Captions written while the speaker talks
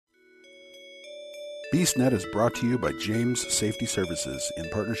BeastNet is brought to you by James Safety Services in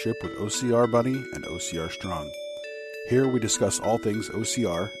partnership with OCR Buddy and OCR Strong. Here we discuss all things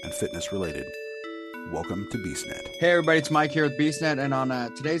OCR and fitness related. Welcome to BeastNet. Hey everybody, it's Mike here with BeastNet, and on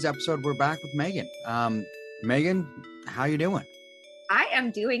today's episode, we're back with Megan. Megan, how you doing? I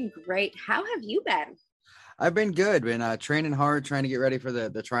am doing great. How have you been? I've been good. Been training hard, trying to get ready for the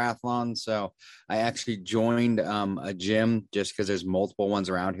triathlon. So I actually joined a gym just because there's multiple ones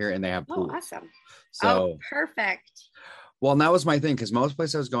around here, and they have pools. Oh, awesome. So perfect. Well, and that was my thing, because most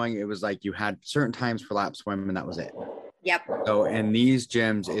places I was going, it was like you had certain times for lap swim, and that was it. Yep. So in these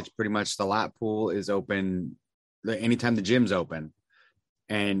gyms, it's pretty much the lap pool is open anytime the gym's open,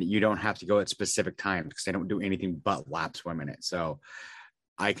 and you don't have to go at specific times because they don't do anything but lap swim in it. So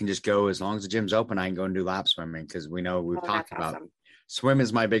I can just go as long as the gym's open. I can go and do lap swimming, because we know we've talked about awesome. Swim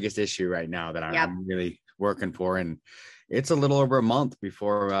is my biggest issue right now that I'm really working for, and it's a little over a month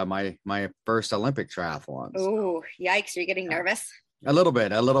before my first Olympic triathlons. Oh, yikes! Are you getting nervous? A little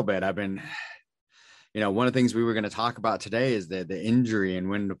bit. I've been. One of the things we were going to talk about today is the injury and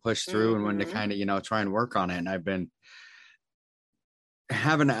when to push through and when to kind of, try and work on it. And I've been I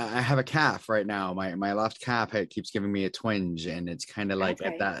have a calf right now. My left calf, it keeps giving me a twinge, and it's kind of like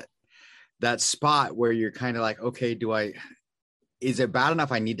at that spot where you're kind of like, okay, is it bad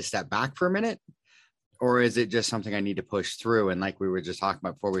enough I need to step back for a minute? Or is it just something I need to push through? And like we were just talking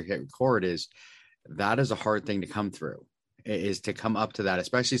about before we hit record, that is a hard thing to come through. Is to come up to that,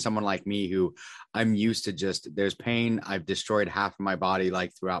 especially someone like me who I'm used to there's pain. I've destroyed half of my body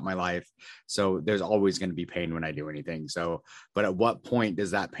like throughout my life. So there's always going to be pain when I do anything. So, but at what point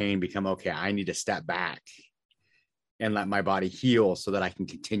does that pain become, okay, I need to step back and let my body heal so that I can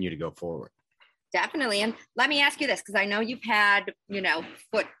continue to go forward? Definitely. And let me ask you this, because I know you've had,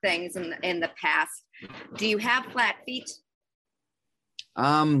 foot things in the past. Do you have flat feet?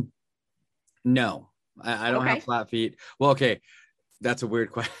 No. I don't have flat feet. Well, okay. That's a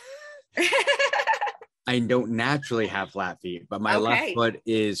weird question. I don't naturally have flat feet, but my left foot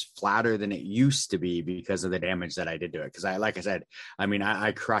is flatter than it used to be because of the damage that I did to it. Because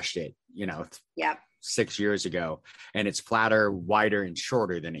I crushed it, 6 years ago, and it's flatter, wider, and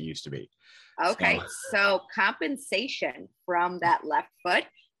shorter than it used to be. Okay. So compensation from that left foot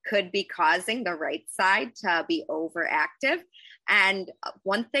could be causing the right side to be overactive. And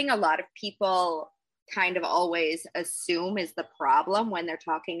one thing a lot of people kind of always assume is the problem when they're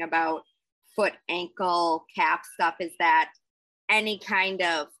talking about foot, ankle, calf stuff is that any kind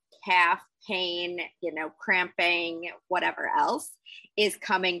of calf pain, cramping, whatever else is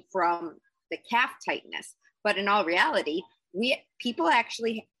coming from the calf tightness. But in all reality, people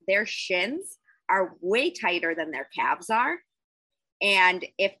actually, their shins are way tighter than their calves are. And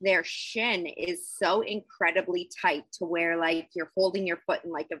if their shin is so incredibly tight to where like you're holding your foot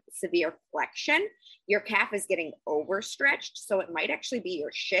in like a severe flexion, your calf is getting overstretched. So it might actually be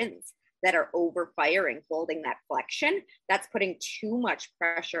your shins that are overfiring, holding that flexion. That's putting too much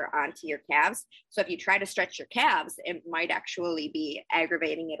pressure onto your calves. So if you try to stretch your calves, it might actually be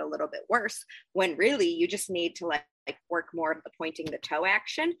aggravating it a little bit worse, when really you just need to like work more of the pointing the toe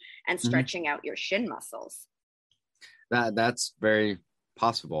action and stretching out your shin muscles. That's very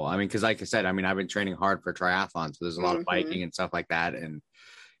possible. I mean, because like I said, I've been training hard for triathlons, so there's a lot of biking and stuff like that. And,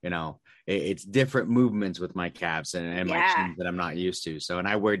 it's different movements with my calves and my shins that I'm not used to. So, and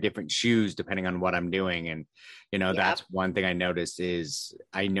I wear different shoes depending on what I'm doing. And, that's one thing I noticed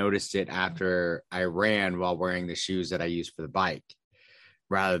it after I ran while wearing the shoes that I use for the bike,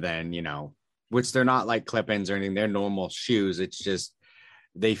 rather than, which they're not like clip-ins or anything. They're normal shoes. It's just,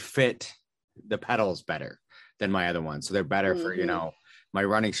 they fit the pedals better than my other ones. So they're better for, my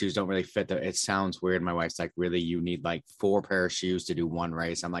running shoes don't really fit. It sounds weird. My wife's like, really, you need like 4 pair of shoes to do one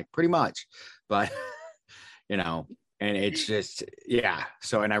race? I'm like, pretty much. But, and it's just,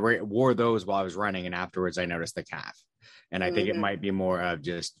 So, and I wore those while I was running, and afterwards I noticed the calf. And I think it might be more of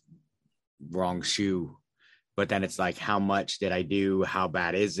just wrong shoe. But then it's like, how much did I do? How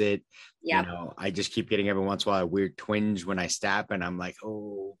bad is it? Yeah. I just keep getting every once in a while a weird twinge when I step, and I'm like,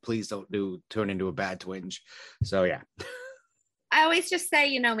 oh, please don't turn into a bad twinge. So, yeah. I always just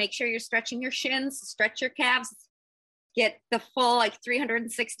say, make sure you're stretching your shins, stretch your calves, get the full like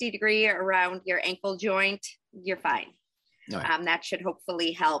 360 degree around your ankle joint. You're fine. Right. That should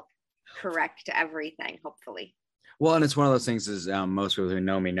hopefully help correct everything, hopefully. Well, and it's one of those things is most people who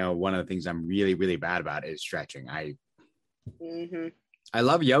know me know one of the things I'm really, really bad about is stretching. I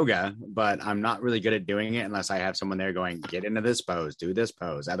love yoga, but I'm not really good at doing it unless I have someone there going, get into this pose, do this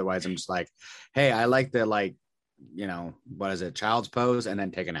pose. Otherwise, I'm just like, hey, I like the what is it, child's pose, and then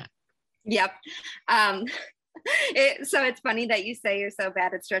take a nap. Yep. So it's funny that you say you're so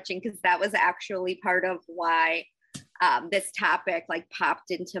bad at stretching, because that was actually part of why this topic like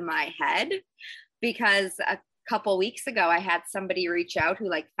popped into my head, because a couple weeks ago I had somebody reach out who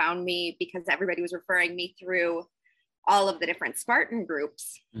like found me because everybody was referring me through all of the different Spartan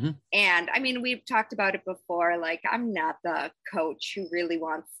groups. Mm-hmm. And I mean, we've talked about it before, like I'm not the coach who really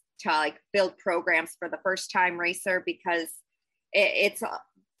wants to like build programs for the first time racer, because it's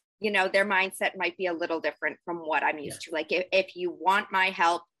their mindset might be a little different from what I'm used to. Like if you want my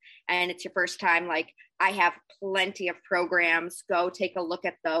help and it's your first time, like I have plenty of programs. Go take a look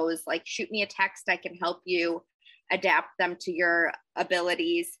at those. Like shoot me a text. I can help you adapt them to your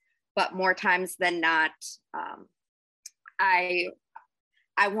abilities. But more times than not,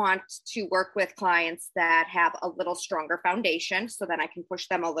 I want to work with clients that have a little stronger foundation, so then I can push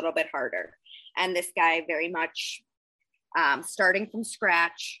them a little bit harder. And this guy very much starting from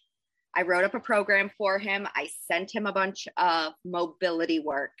scratch. I wrote up a program for him. I sent him a bunch of mobility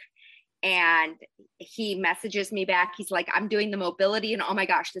work, and he messages me back. He's like, I'm doing the mobility, and oh my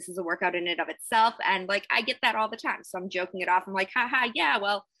gosh, this is a workout in and of itself. And like, I get that all the time. So I'm joking it off. I'm like, haha, yeah,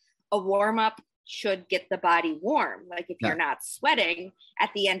 well, a warm up should get the body warm. Like if you're not sweating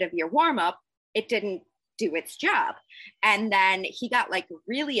at the end of your warm up, it didn't do its job. And then he got like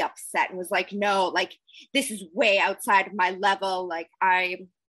really upset and was like, no, like this is way outside of my level. Like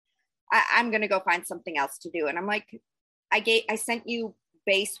I'm going to go find something else to do. And I'm like, I sent you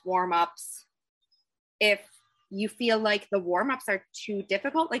base warm-ups. If you feel like the warm-ups are too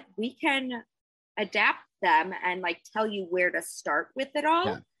difficult, like we can adapt them and like tell you where to start with it all.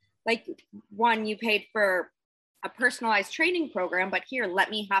 Yeah. Like one, you paid for a personalized training program, but here, let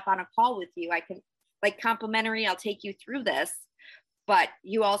me hop on a call with you. I can like complimentary, I'll take you through this, but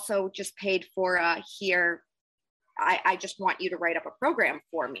you also just paid for here. I just want you to write up a program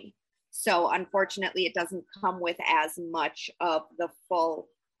for me. So unfortunately, it doesn't come with as much of the full,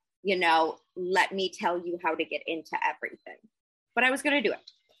 let me tell you how to get into everything. But I was going to do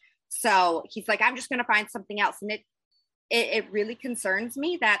it. So he's like, I'm just going to find something else. And it really concerns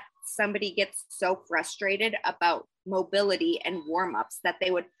me that somebody gets so frustrated about mobility and warm-ups that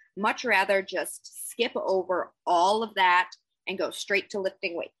they would much rather just skip over all of that and go straight to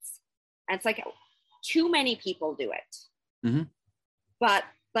lifting weights. And it's like, too many people do it. Mm-hmm. But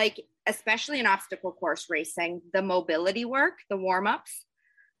like, especially in obstacle course racing, the mobility work, the warm-ups,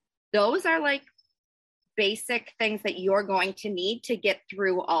 those are like basic things that you're going to need to get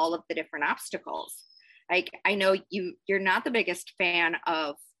through all of the different obstacles. Like, I know you're not the biggest fan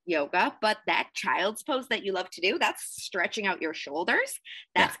of yoga, but that child's pose that you love to do, that's stretching out your shoulders.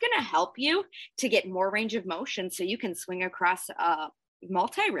 That's going to help you to get more range of motion so you can swing across a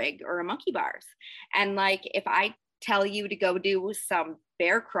multi-rig or a monkey bars. And like, if I tell you to go do some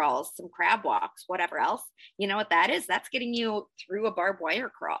bear crawls, some crab walks, whatever else, you know what that is? That's getting you through a barbed wire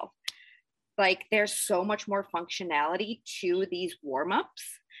crawl. Like, there's so much more functionality to these warm-ups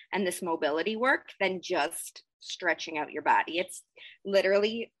and this mobility work than just stretching out your body. It's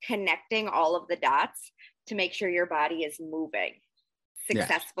literally connecting all of the dots to make sure your body is moving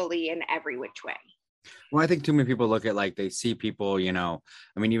successfully in every which way. Well, I think too many people look at, like, they see people, I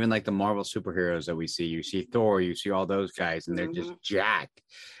mean, even like the Marvel superheroes that we see, you see Thor, you see all those guys, and they're just jacked.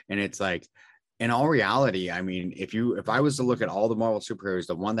 And it's like, in all reality, I mean, if I was to look at all the Marvel superheroes,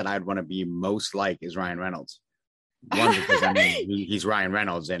 the one that I'd want to be most like is Ryan Reynolds. One, because I mean, he's Ryan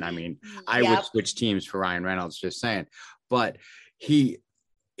Reynolds, and I mean, I would switch teams for Ryan Reynolds, just saying. But he's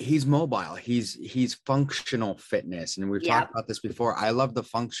mobile. He's functional fitness, and we've talked about this before. I love the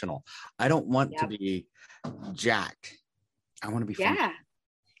functional. I don't want to be jacked. I want to be functional.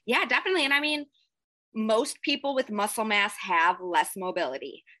 Yeah, definitely. And I mean, most people with muscle mass have less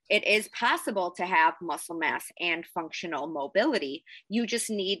mobility. It is possible to have muscle mass and functional mobility. You just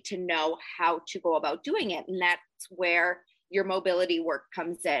need to know how to go about doing it. And that's where your mobility work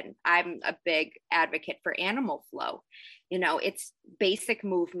comes in. I'm a big advocate for animal flow. It's basic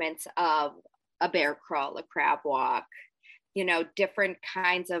movements of a bear crawl, a crab walk, different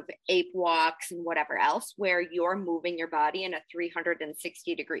kinds of ape walks and whatever else, where you're moving your body in a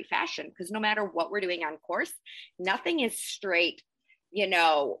 360-degree fashion. Because no matter what we're doing on course, nothing is straight,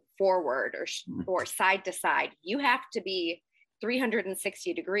 forward or side to side. You have to be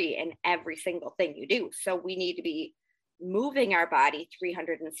 360-degree in every single thing you do. So we need to be moving our body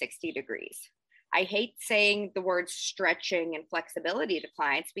 360 degrees. I hate saying the words stretching and flexibility to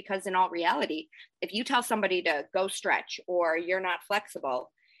clients, because in all reality, if you tell somebody to go stretch or you're not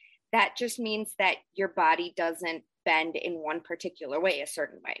flexible, that just means that your body doesn't bend in one particular way, a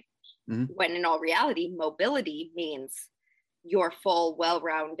certain way. Mm-hmm. When in all reality, mobility means your full,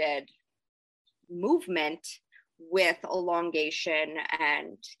 well-rounded movement with elongation.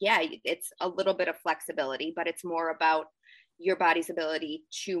 And yeah, it's a little bit of flexibility, but it's more about your body's ability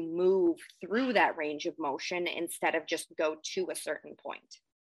to move through that range of motion instead of just go to a certain point.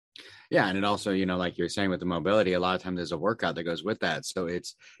 Yeah. And it also, like you're saying with the mobility, a lot of times there's a workout that goes with that. So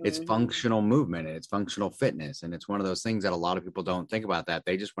it's functional movement, and it's functional fitness. And it's one of those things that a lot of people don't think about, that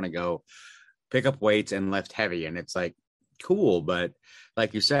they just want to go pick up weights and lift heavy. And it's like, cool. But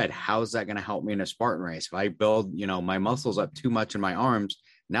like you said, how's that going to help me in a Spartan race? If I build, my muscles up too much in my arms,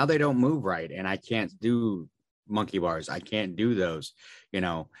 now they don't move right. And I can't do monkey bars. I can't do those.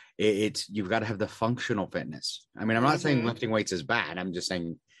 It's you've got to have the functional fitness. I mean, I'm not saying lifting weights is bad. I'm just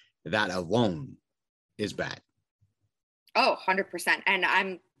saying that alone is bad. Oh, 100%. And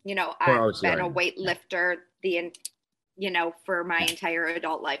I've been a weightlifter for my entire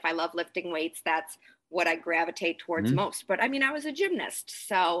adult life. I love lifting weights. That's what I gravitate towards most. But I mean, I was a gymnast.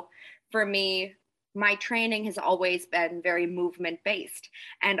 So for me, my training has always been very movement based,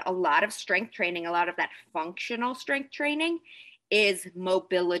 and a lot of strength training, a lot of that functional strength training is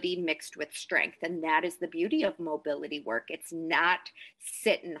mobility mixed with strength. And that is the beauty of mobility work. It's not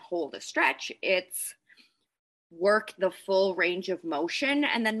sit and hold a stretch. It's work the full range of motion,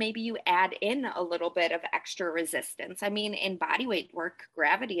 and then maybe you add in a little bit of extra resistance. I mean, in bodyweight work,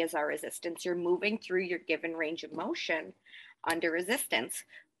 gravity is our resistance. You're moving through your given range of motion under resistance.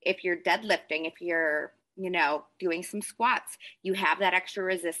 If you're deadlifting, if you're doing some squats, you have that extra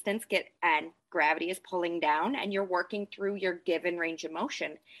resistance and gravity is pulling down, and you're working through your given range of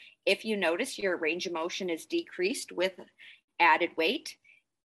motion. If you notice your range of motion is decreased with added weight,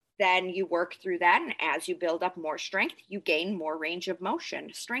 then you work through that. And as you build up more strength, you gain more range of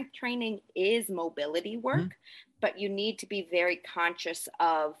motion. Strength training is mobility work, but you need to be very conscious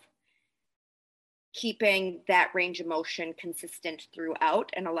of keeping that range of motion consistent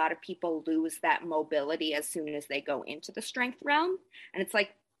throughout. And a lot of people lose that mobility as soon as they go into the strength realm. And it's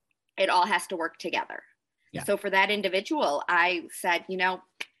like, it all has to work together. Yeah. So for that individual, I said,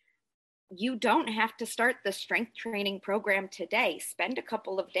 you don't have to start the strength training program today. Spend a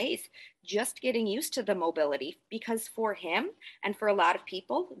couple of days just getting used to the mobility, because for him and for a lot of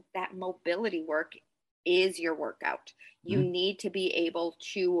people, that mobility work is your workout. You need to be able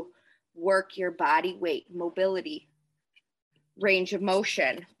to work your body weight, mobility, range of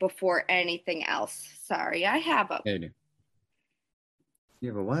motion before anything else. Sorry, I have a... You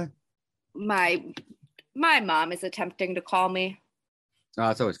have a what? My mom is attempting to call me. Oh,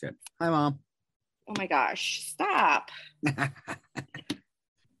 it's always good. Hi, Mom. Oh my gosh, stop.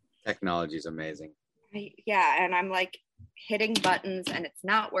 Technology is amazing. And I'm like hitting buttons and it's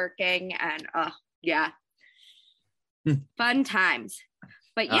not working. And fun times.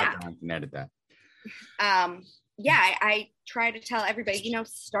 But yeah. I can edit that. I try to tell everybody,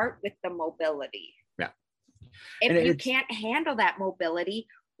 start with the mobility. Yeah. If you can't handle that mobility,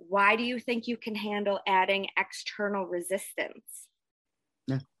 why do you think you can handle adding external resistance?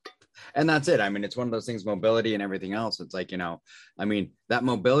 Yeah. And that's it. I mean, it's one of those things, mobility and everything else. It's like, that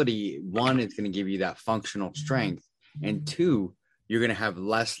mobility, one, it's going to give you that functional strength. And two, you're going to have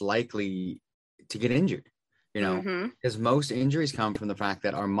less likely to get injured, because most injuries come from the fact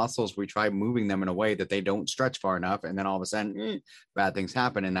that our muscles, we try moving them in a way that they don't stretch far enough. And then all of a sudden, bad things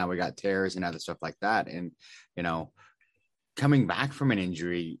happen. And now we got tears and other stuff like that. And, coming back from an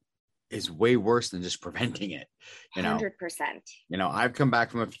injury is way worse than just preventing it. 100%. I've come back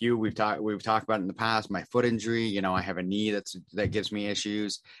from a few. We've talked about it in the past. My foot injury. I have a knee that gives me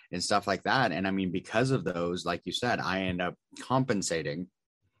issues and stuff like that. And I mean, because of those, like you said, I end up compensating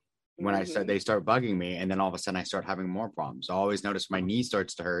when they start bugging me, and then all of a sudden I start having more problems. I always notice my knee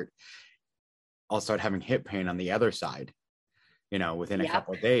starts to hurt. I'll start having hip pain on the other side, within a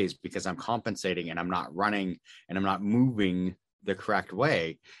couple of days, because I'm compensating and I'm not running and I'm not moving the correct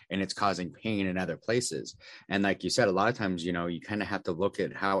way, and it's causing pain in other places. And like you said, a lot of times, you kind of have to look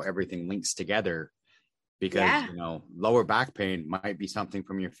at how everything links together, because, lower back pain might be something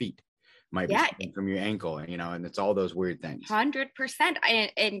from your feet, might be something from your ankle, and it's all those weird things. 100%.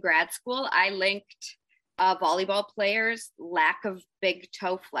 In grad school, I linked a volleyball player's lack of big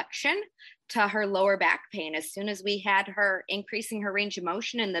toe flexion to her lower back pain. As soon as we had her increasing her range of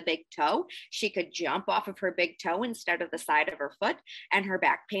motion in the big toe, she could jump off of her big toe instead of the side of her foot, and her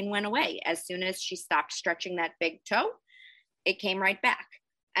back pain went away. As soon as she stopped stretching that big toe, it came right back.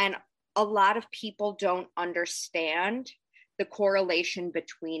 And a lot of people don't understand the correlation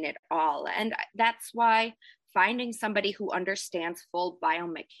between it all. And that's why finding somebody who understands full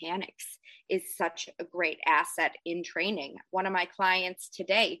biomechanics is such a great asset in training. One of my clients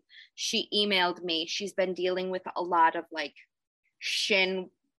today, she emailed me. She's been dealing with a lot of like shin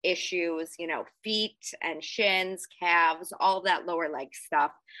issues, feet and shins, calves, all of that lower leg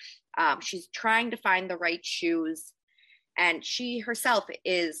stuff. She's trying to find the right shoes. And she herself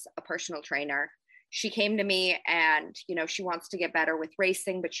is a personal trainer. She came to me and, she wants to get better with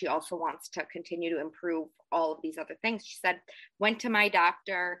racing, but she also wants to continue to improve all of these other things. She said, went to my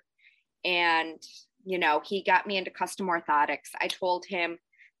doctor and, he got me into custom orthotics. I told him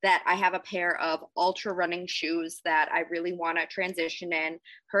that I have a pair of ultra running shoes that I really want to transition in.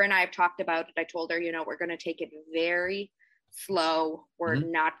 Her and I have talked about it. I told her, we're going to take it very slow. We're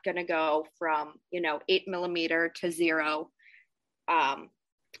not going to go from, 8mm to 0.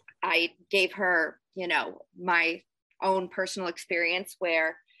 I gave her, my own personal experience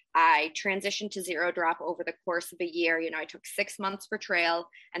where I transitioned to 0 drop over the course of a year. I took 6 months for trail.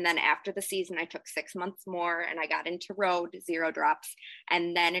 And then after the season, I took 6 months more and I got into road 0 drops.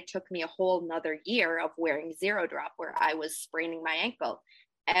 And then it took me a whole nother year of wearing 0 drop where I was spraining my ankle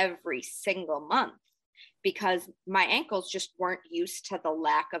every single month because my ankles just weren't used to the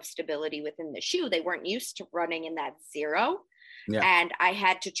lack of stability within the shoe. They weren't used to running in that 0. Yeah. And I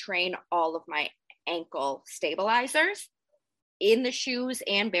had to train all of my ankle stabilizers in the shoes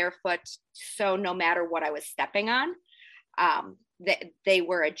and barefoot. So no matter what I was stepping on, they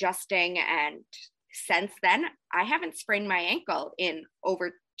were adjusting. And since then, I haven't sprained my ankle in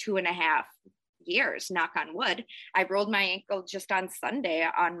over 2.5 years, knock on wood. I rolled my ankle just on Sunday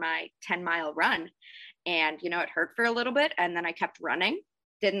on my 10-mile run. And, it hurt for a little bit. And then I kept running,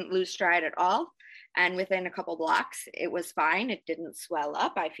 didn't lose stride at all. And within a couple blocks, it was fine. It didn't swell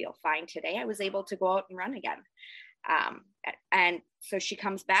up. I feel fine today. I was able to go out and run again. And so she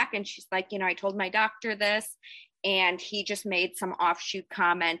comes back and she's like, I told my doctor this, and he just made some offshoot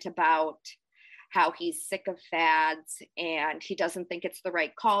comment about how he's sick of fads and he doesn't think it's the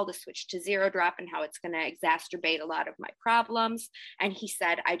right call to switch to 0 drop and how it's going to exacerbate a lot of my problems. And he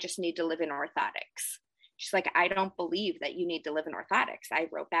said, I just need to live in orthotics. She's like, I don't believe that you need to live in orthotics. I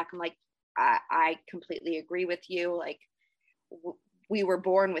wrote back, I'm like, I completely agree with you. Like we were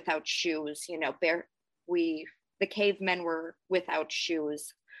born without shoes, the cavemen were without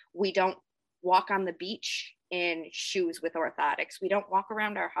shoes. We don't walk on the beach in shoes with orthotics. We don't walk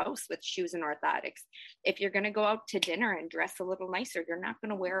around our house with shoes and orthotics. If you're going to go out to dinner and dress a little nicer, you're not going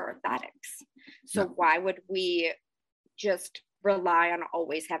to wear orthotics. So why would we just rely on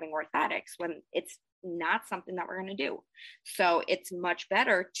always having orthotics when it's not something that we're going to do? So it's much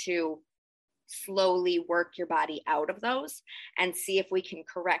better to slowly work your body out of those and see if we can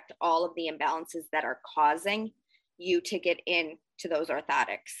correct all of the imbalances that are causing you to get into those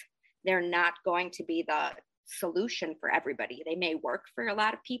orthotics. They're not going to be the solution for everybody. They may work for a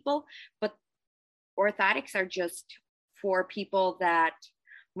lot of people, but orthotics are just for people that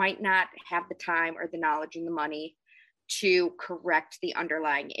might not have the time or the knowledge and the money to correct the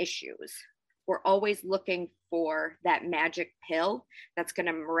underlying issues. We're always looking for that magic pill that's going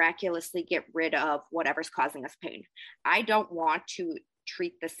to miraculously get rid of whatever's causing us pain. I don't want to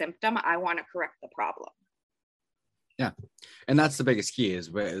treat the symptom. I want to correct the problem. Yeah. And that's the biggest key is,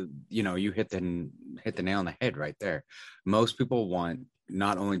 you hit the nail on the head right there. Most people want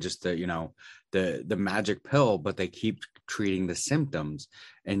not only just the magic pill, but they keep treating the symptoms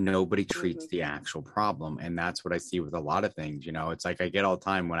and nobody treats the actual problem. And that's what I see with a lot of things. It's like I get all the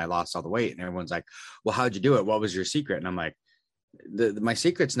time when I lost all the weight and everyone's like, well, how'd you do it? What was your secret? And I'm like, my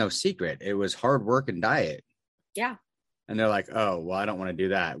secret's no secret. It was hard work and diet. Yeah. And they're like, oh, well, I don't want to do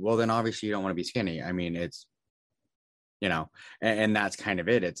that. Well, then obviously you don't want to be skinny. I mean, it's, and that's kind of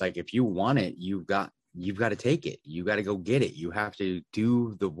it. It's like, if you want it, you've got to take it. You got to go get it. You have to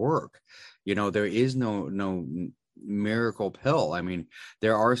do the work. There is no miracle pill. I mean,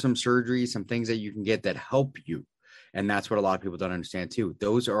 there are some surgeries, some things that you can get that help you. And that's what a lot of people don't understand too.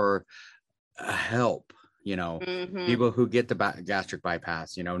 Those are a help, people who get the gastric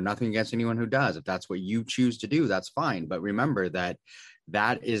bypass, nothing against anyone who does. If that's what you choose to do, that's fine. But remember that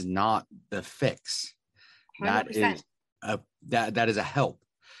is not the fix. 100%. That is a help.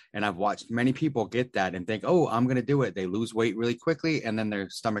 And I've watched many people get that and think, oh, I'm going to do it. They lose weight really quickly. And then their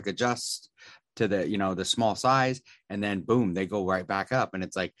stomach adjusts to the small size. And then boom, they go right back up. And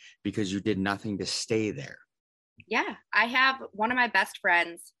it's like, because you did nothing to stay there. Yeah. I have one of my best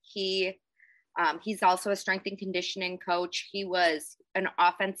friends. He's also a strength and conditioning coach. He was an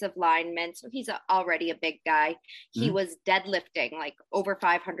offensive lineman, so he's already a big guy. He was deadlifting like over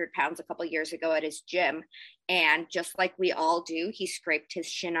 500 pounds a couple of years ago at his gym. And just like we all do, he scraped his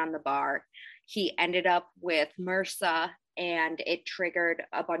shin on the bar. He ended up with MRSA, and it triggered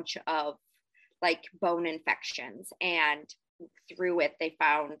a bunch of like bone infections. And through it, they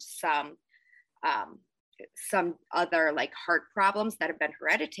found some some other like heart problems that have been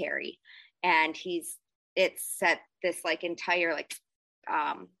hereditary. And it's set this like entire like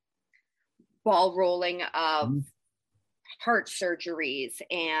ball rolling of heart surgeries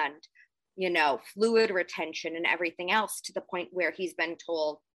and, fluid retention and everything else, to the point where he's been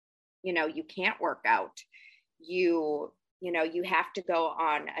told, you can't work out. You have to go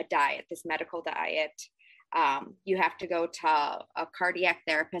on a diet, this medical diet. You have to go to a cardiac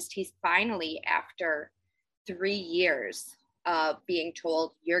therapist. He's finally, after 3 years of being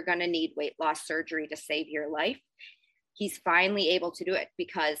told you're going to need weight loss surgery to save your life, he's finally able to do it,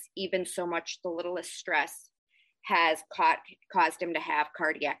 because even so much the littlest stress has caused him to have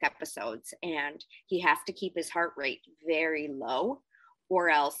cardiac episodes, and he has to keep his heart rate very low, or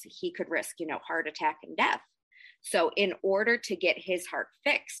else he could risk, heart attack and death. So in order to get his heart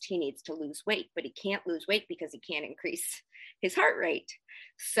fixed, he needs to lose weight, but he can't lose weight because he can't increase his heart rate.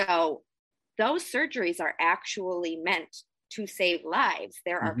 So those surgeries are actually meant to save lives.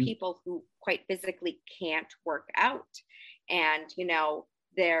 There are people who quite physically can't work out, and,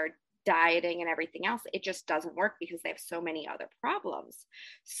 they're dieting and everything else. It just doesn't work because they have so many other problems.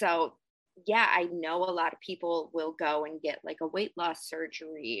 So yeah, I know a lot of people will go and get like a weight loss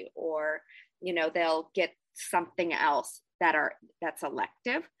surgery, or, they'll get something else that's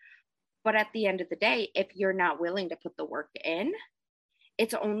elective. But at the end of the day, if you're not willing to put the work in,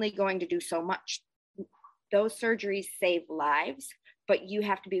 it's only going to do so much. Those surgeries save lives, but you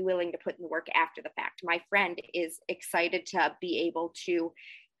have to be willing to put in the work after the fact. My friend is excited to be able to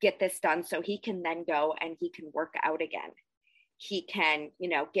get this done so he can then go and he can work out again. He can,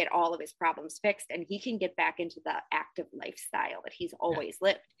 get all of his problems fixed, and he can get back into the active lifestyle that he's always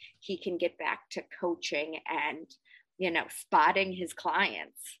lived. He can get back to coaching and, spotting his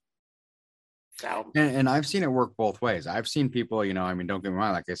clients. So, and I've seen it work both ways. I've seen people, don't get me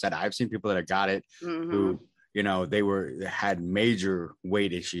wrong, like I said, I've seen people that have got it who, they had major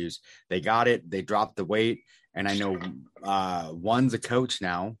weight issues. They got it, they dropped the weight. And I know one's a coach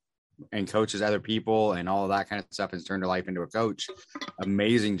now and coaches other people and all of that kind of stuff, has turned her life into a coach.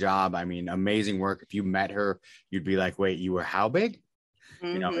 Amazing job. I mean, amazing work. If you met her, you'd be like, wait, you were how big?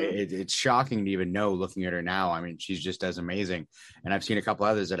 It's shocking to even know, looking at her now. I mean, she's just as amazing. And I've seen a couple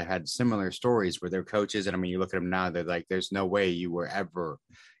others that have had similar stories where they're coaches. And I mean, you look at them now, they're like, there's no way you were ever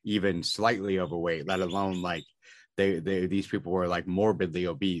even slightly overweight, let alone like these people were like morbidly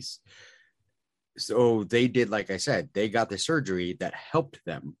obese. So they did, like I said, they got the surgery that helped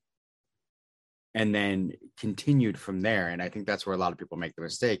them and then continued from there. And I think that's where a lot of people make the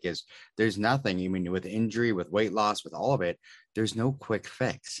mistake is there's nothing, I mean, with injury, with weight loss, with all of it, there's no quick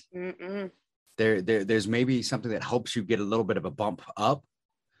fix. There's maybe something that helps you get a little bit of a bump up,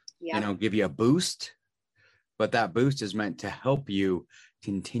 give you a boost, but that boost is meant to help you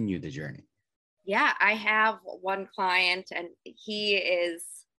continue the journey. Yeah, I have one client, and he is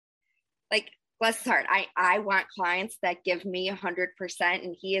like, bless his heart. I want clients that give me 100%,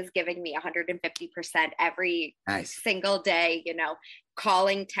 and he is giving me 150% every single day,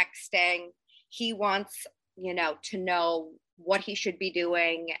 calling, texting. He wants, to know what he should be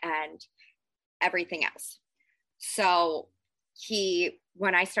doing and everything else. So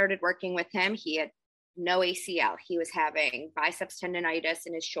when I started working with him, he had no ACL. He was having biceps tendonitis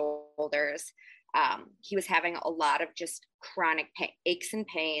in his shoulders. He was having a lot of just chronic aches and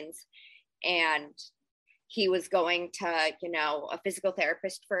pains. And he was going to, a physical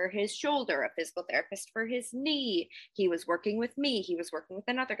therapist for his shoulder, a physical therapist for his knee. He was working with me. He was working with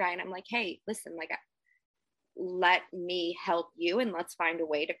another guy. And I'm like, hey, listen, like, let me help you, and let's find a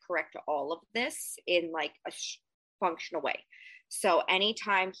way to correct all of this in like a functional way. So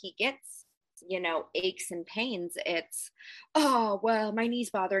anytime he gets, aches and pains, it's, oh, well, my knee's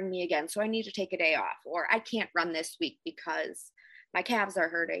bothering me again, so I need to take a day off, or I can't run this week because my calves are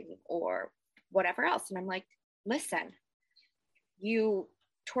hurting, or whatever else. And I'm like, listen, you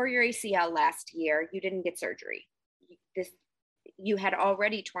tore your ACL last year. You didn't get surgery. You had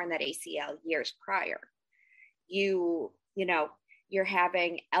already torn that ACL years prior. You're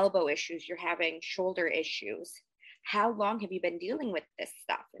having elbow issues. You're having shoulder issues. How long have you been dealing with this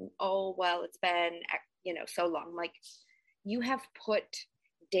stuff? And, oh, well, it's been, so long. Like, you have put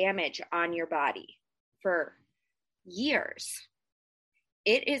damage on your body for years.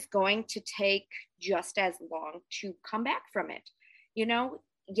 It is going to take just as long to come back from it.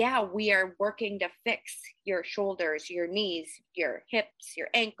 Yeah, we are working to fix your shoulders, your knees, your hips, your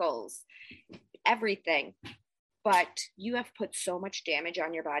ankles, everything. But you have put so much damage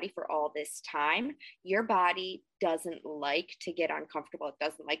on your body for all this time. Your body doesn't like to get uncomfortable. It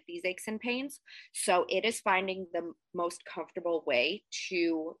doesn't like these aches and pains. So it is finding the most comfortable way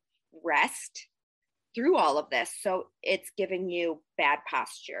to rest through all of this. So it's giving you bad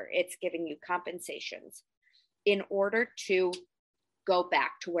posture. It's giving you compensations. In order to go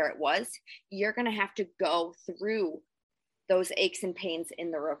back to where it was, you're going to have to go through those aches and pains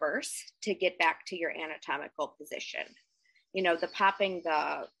in the reverse to get back to your anatomical position. You know, the popping,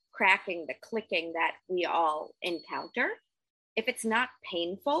 the cracking, the clicking that we all encounter, if it's not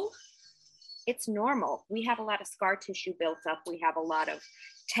painful, it's normal. We have a lot of scar tissue built up. We have a lot of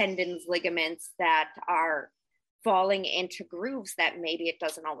tendons, ligaments that are falling into grooves that maybe it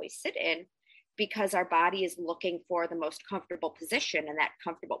doesn't always sit in, because our body is looking for the most comfortable position. And that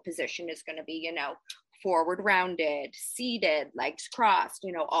comfortable position is going to be, you know, forward rounded, seated, legs crossed,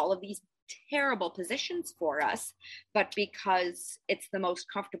 you know, all of these terrible positions for us. But because it's the most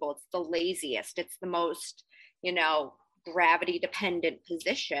comfortable, it's the laziest, it's the most, you know, gravity dependent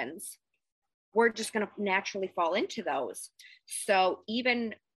positions, we're just going to naturally fall into those. So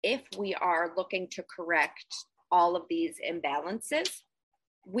even if we are looking to correct all of these imbalances,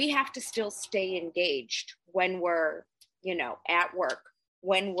 we have to still stay engaged when we're, you know, at work,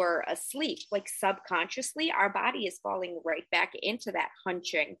 when we're asleep. Like subconsciously, our body is falling right back into that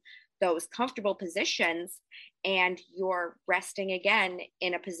hunching, those comfortable positions, and you're resting again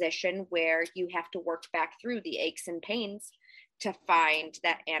in a position where you have to work back through the aches and pains to find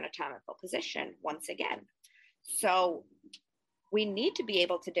that anatomical position once again. So we need to be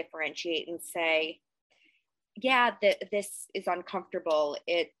able to differentiate and say, yeah, this is uncomfortable.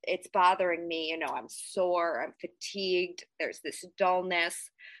 It's bothering me. You know, I'm sore, I'm fatigued, there's this dullness,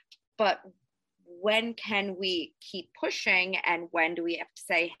 but when can we keep pushing? And when do we have to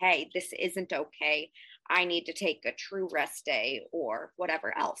say, hey, this isn't okay. I need to take a true rest day or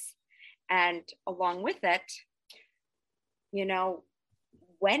whatever else. And along with it, you know,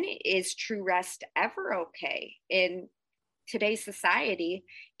 when is true rest ever okay? In today's society,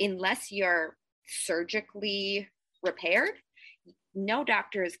 unless you're surgically repaired, no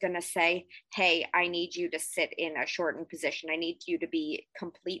doctor is going to say, hey, I need you to sit in a shortened position. I need you to be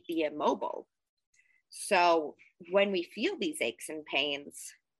completely immobile. So when we feel these aches and pains,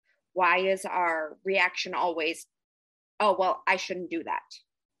 why is our reaction always, oh, well, I shouldn't do that.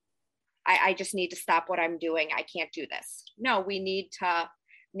 I just need to stop what I'm doing. I can't do this. No, we need to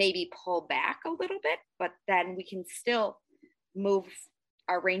maybe pull back a little bit, but then we can still move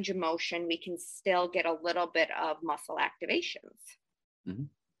our range of motion. We can still get a little bit of muscle activations. Mm-hmm.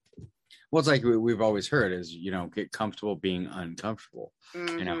 Well, it's like we've always heard is, you know, get comfortable being uncomfortable,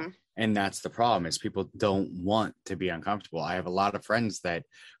 mm-hmm. you know, and that's the problem is people don't want to be uncomfortable. I have a lot of friends that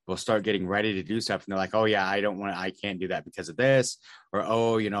will start getting ready to do stuff and they're like, oh yeah, I can't do that because of this, or,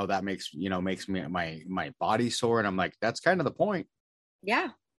 oh, you know, that makes me, my body sore. And I'm like, that's kind of the point. Yeah.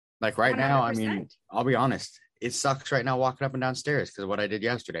 Like right 100%. Now, I mean, I'll be honest, it sucks right now walking up and down stairs because of what I did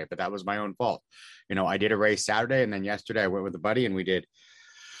yesterday, but that was my own fault. You know, I did a race Saturday and then yesterday I went with a buddy and we did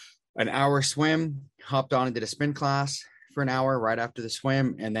an hour swim, hopped on and did a spin class for an hour right after the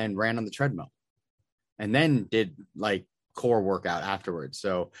swim, and then ran on the treadmill and then did like core workout afterwards.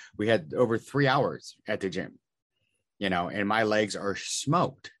 So we had over 3 hours at the gym, you know, and my legs are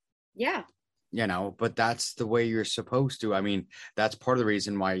smoked. Yeah. You know, but that's the way you're supposed to. I mean, that's part of the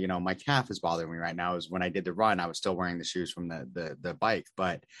reason why, you know, my calf is bothering me right now is when I did the run, I was still wearing the shoes from the bike,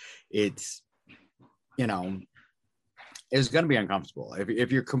 but it's, you know, it's going to be uncomfortable.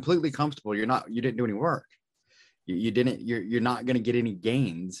 If you're completely comfortable, you didn't do any work. You're not going to get any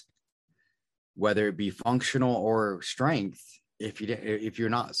gains, whether it be functional or strength, if you're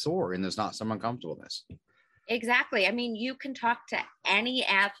not sore and there's not some uncomfortableness. Exactly. I mean, you can talk to any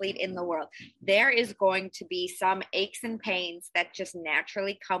athlete in the world. There is going to be some aches and pains that just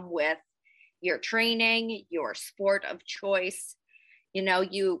naturally come with your training, your sport of choice. You know,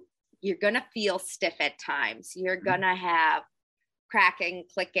 you're going to feel stiff at times. You're going to have cracking,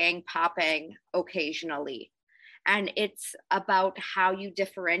 clicking, popping occasionally. And it's about how you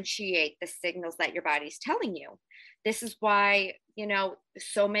differentiate the signals that your body's telling you. This is why, you know,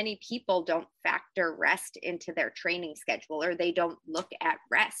 so many people don't factor rest into their training schedule, or they don't look at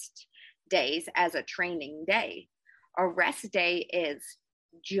rest days as a training day. A rest day is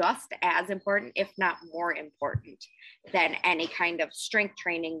just as important, if not more important, than any kind of strength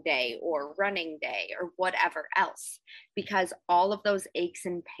training day or running day or whatever else, because all of those aches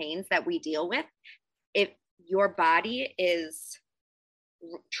and pains that we deal with, if your body is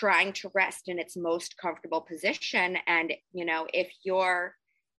trying to rest in its most comfortable position, and, you know, if you're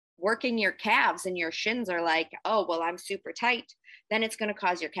working your calves and your shins are like, oh, well, I'm super tight, then it's going to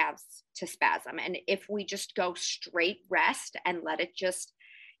cause your calves to spasm. And if we just go straight rest and let it just,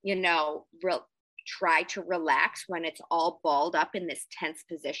 you know, try to relax when it's all balled up in this tense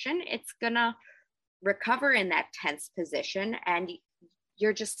position, it's gonna recover in that tense position, and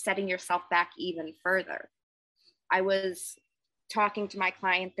you're just setting yourself back even further. I was talking to my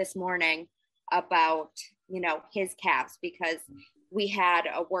client this morning about, his calves, because we had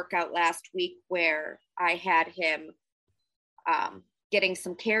a workout last week where I had him getting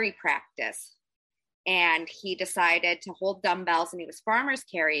some carry practice, and he decided to hold dumbbells, and he was farmer's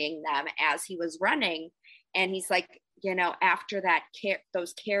carrying them as he was running. And he's like, after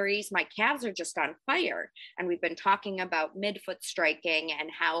those carries, my calves are just on fire. And we've been talking about midfoot striking and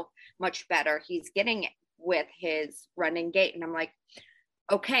how much better he's getting with his running gait. And I'm like,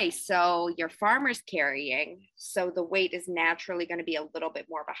 okay, so your farmer's carrying, so the weight is naturally going to be a little bit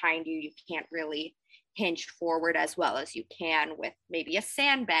more behind you. You can't really hinge forward as well as you can with maybe a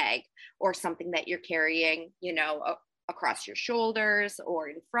sandbag or something that you're carrying, across your shoulders or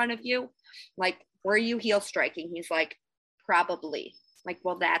in front of you. Like, were you heel striking? He's like, probably. Like,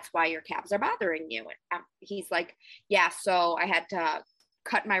 well, that's why your calves are bothering you. And he's like, yeah, so I had to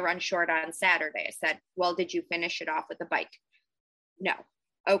cut my run short on Saturday. I said, well, did you finish it off with a bike? No.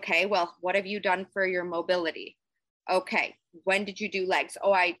 Okay, well, what have you done for your mobility? Okay, when did you do legs?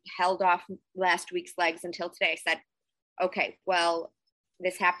 Oh, I held off last week's legs until today. I said, okay, well,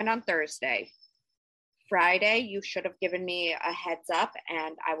 this happened on Thursday. Friday, you should have given me a heads up,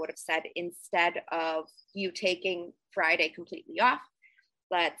 and I would have said, instead of you taking Friday completely off,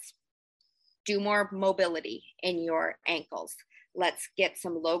 let's do more mobility in your ankles. Let's get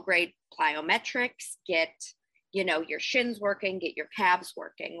some low-grade plyometrics, get, your shins working, get your calves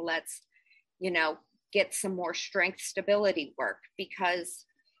working. Let's, get some more strength stability work, because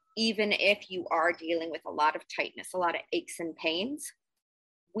even if you are dealing with a lot of tightness, a lot of aches and pains,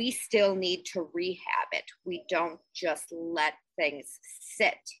 we still need to rehab it. We don't just let things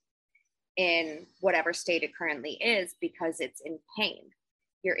sit in whatever state it currently is because it's in pain.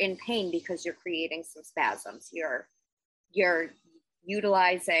 You're in pain because you're creating some spasms. You're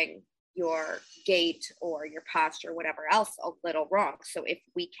utilizing your gait or your posture, whatever else, a little wrong. So if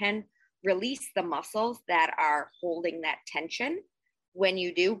we can release the muscles that are holding that tension, when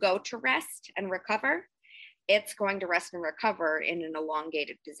you do go to rest and recover, it's going to rest and recover in an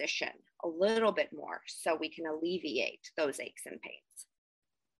elongated position a little bit more, so we can alleviate those aches and pains.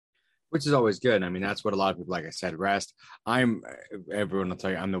 Which is always good. I mean, that's what a lot of people, like I said, rest. Everyone will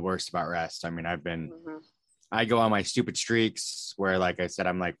tell you I'm the worst about rest. I mean, I go on my stupid streaks where, like I said,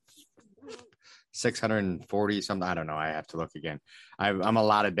 I'm like 640 something. I don't know. I have to look again. I'm a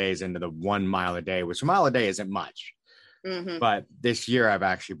lot of days into the 1 mile a day, which a mile a day isn't much. Mm-hmm. But this year I've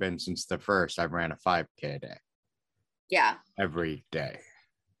actually been, since the first, I've ran a 5K a day. Yeah. Every day.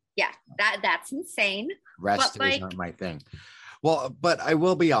 Yeah. That's insane. Rest days aren't my thing. Well, but I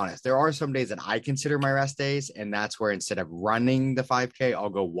will be honest. There are some days that I consider my rest days. And that's where instead of running the 5K, I'll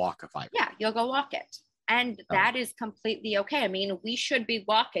go walk a 5K. Yeah. You'll go walk it. And that is completely okay. I mean, we should be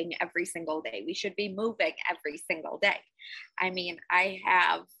walking every single day. We should be moving every single day. I mean, I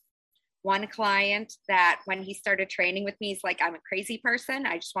have one client that when he started training with me, he's like, I'm a crazy person.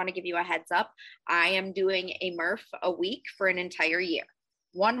 I just want to give you a heads up. I am doing a Murph a week for an entire year.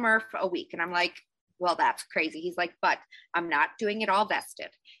 1 Murph a week. And I'm like, well, that's crazy. He's like, but I'm not doing it all vested.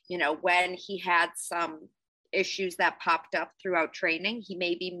 When he had some issues that popped up throughout training, he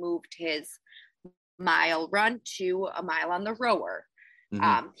maybe moved his mile run to a mile on the rower.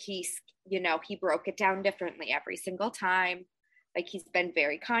 Mm-hmm. He broke it down differently every single time. Like, he's been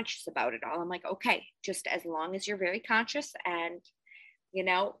very conscious about it all. I'm like, okay, just as long as you're very conscious and,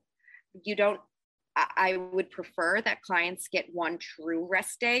 I would prefer that clients get 1 true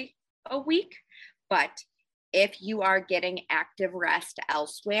rest day a week. But if you are getting active rest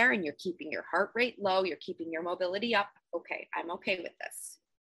elsewhere and you're keeping your heart rate low, you're keeping your mobility up, okay, I'm okay with this.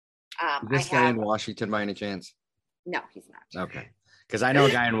 Is this guy in Washington by any chance? No, he's not. Okay. Because I know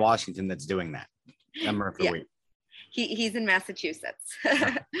a guy in Washington that's doing that. A Murph a week. He's in Massachusetts.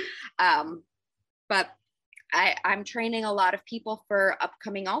 But I'm training a lot of people for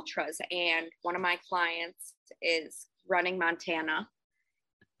upcoming ultras. And one of my clients is running Montana.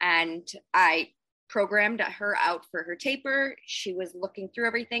 And I programmed her out for her taper. She was looking through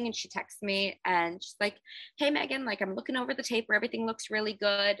everything and she texted me and she's like, hey, Megan, like, I'm looking over the taper. Everything looks really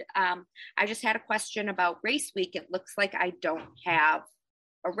good. I just had a question about race week. It looks like I don't have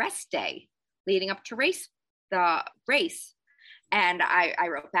a rest day leading up to the race. And I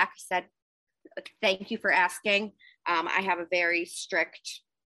wrote back, I said, thank you for asking. I have a very strict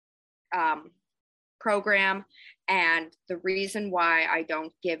program. And the reason why I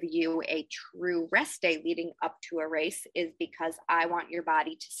don't give you a true rest day leading up to a race is because I want your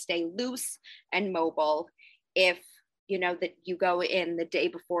body to stay loose and mobile if, that you go in the day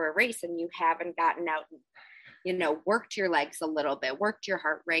before a race and you haven't gotten out and, worked your legs a little bit, worked your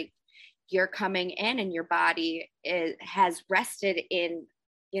heart rate, you're coming in and your body has rested in,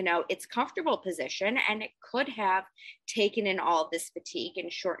 its comfortable position, and it could have taken in all this fatigue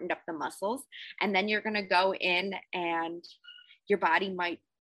and shortened up the muscles. And then you're going to go in and your body might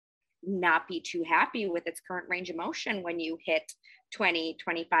not be too happy with its current range of motion when you hit 20,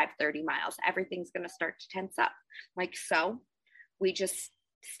 25, 30 miles. Everything's going to start to tense up. So we just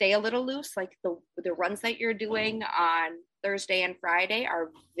stay a little loose. Like the runs that you're doing on Thursday and Friday are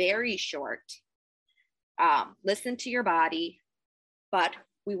very short. Listen to your body, but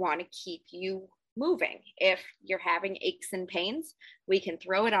we want to keep you moving. If you're having aches and pains, we can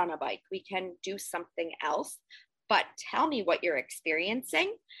throw it on a bike. We can do something else, but tell me what you're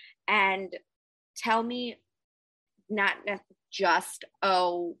experiencing, and tell me not just,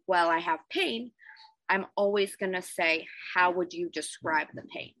 oh, well, I have pain. I'm always going to say, how would you describe the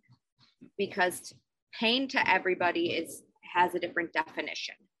pain? Because pain to everybody has a different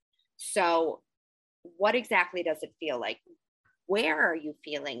definition. So what exactly does it feel like? Where are you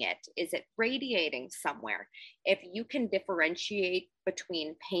feeling it? Is it radiating somewhere? If you can differentiate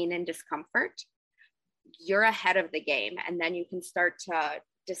between pain and discomfort, you're ahead of the game. And then you can start to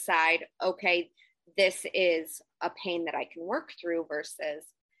decide, okay, this is a pain that I can work through versus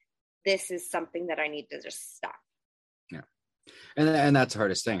this is something that I need to just stop. Yeah. And that's the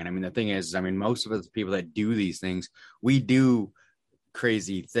hardest thing. And I mean, the thing is, most of the people that do these things, we do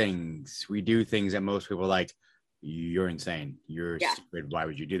crazy things. We do things that most people are like, you're insane. You're stupid. Why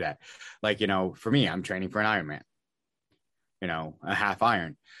would you do that? For me, I'm training for an Ironman, a half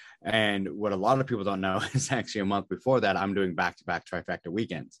iron. And what a lot of people don't know is actually a month before that, I'm doing back-to-back trifecta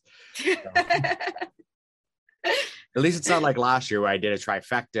weekends. So, at least it's not like last year where I did a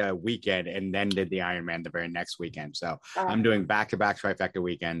trifecta weekend and then did the Ironman the very next weekend. So I'm doing back-to-back trifecta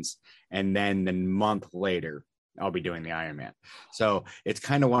weekends. And then the month later, I'll be doing the Ironman. So it's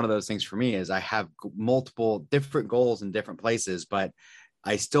kind of one of those things for me is I have multiple different goals in different places, but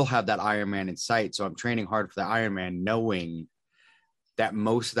I still have that Ironman in sight. So I'm training hard for the Ironman, knowing that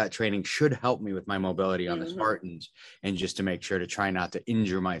most of that training should help me with my mobility on the Spartans, and just to make sure to try not to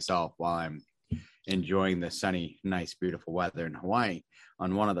injure myself while I'm enjoying the sunny, nice, beautiful weather in Hawaii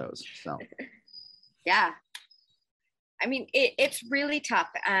on one of those. So, yeah. It's really tough.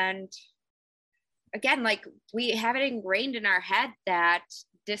 And again, we have it ingrained in our head that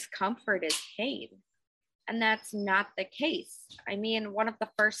discomfort is pain. And that's not the case. One of the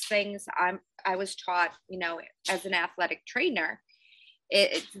first things I was taught, as an athletic trainer,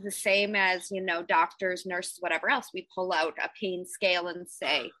 it's the same as, doctors, nurses, whatever else. We pull out a pain scale and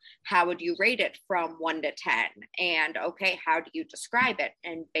say, how would you rate it from 1 to 10? And okay, how do you describe it?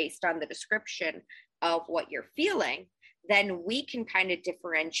 And based on the description of what you're feeling, then we can kind of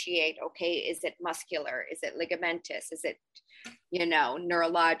differentiate, okay, is it muscular? Is it ligamentous? Is it,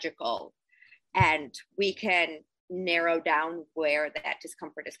 neurological? And we can narrow down where that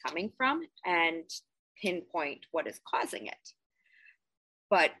discomfort is coming from and pinpoint what is causing it.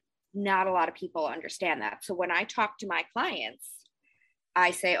 But not a lot of people understand that. So when I talk to my clients,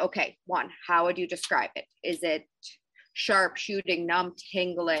 I say, okay, 1, how would you describe it? Is it sharp, shooting, numb,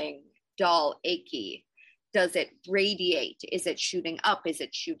 tingling, dull, achy? Does it radiate? Is it shooting up? Is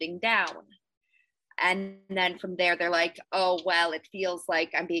it shooting down? And then from there, they're like, oh, well, it feels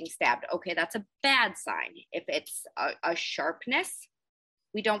like I'm being stabbed. Okay, that's a bad sign. If it's a sharpness,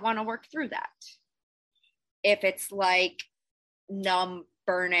 we don't want to work through that. If it's like numb,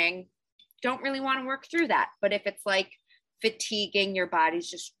 burning, don't really want to work through that. But if it's like fatiguing, your body's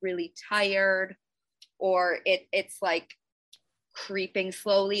just really tired, or it's like creeping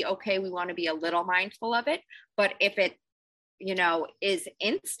slowly, okay, we want to be a little mindful of it. But if it, is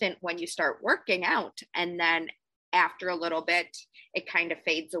instant when you start working out, and then after a little bit, it kind of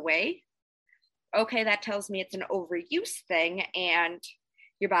fades away, okay, that tells me it's an overuse thing, and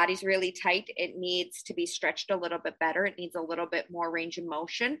your body's really tight. It needs to be stretched a little bit better. It needs a little bit more range of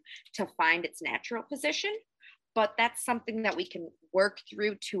motion to find its natural position. But that's something that we can work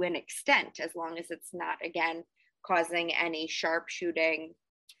through to an extent, as long as it's not, again, causing any sharp shooting,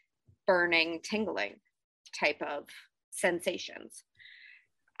 burning, tingling type of sensations.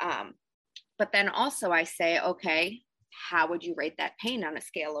 But then also I say, okay, how would you rate that pain on a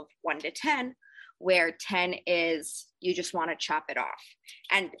scale of 1 to 10, where 10 is you just want to chop it off?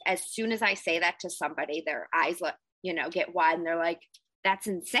 And as soon as I say that to somebody, their eyes get wide, and they're like, that's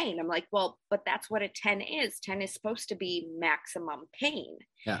insane. I'm like, well, but that's what a 10 is. 10 is supposed to be maximum pain.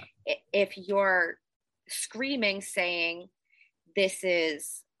 Yeah. If you're screaming saying this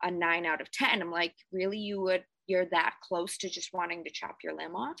is a 9 out of 10, I'm like, really? You would you're that close to just wanting to chop your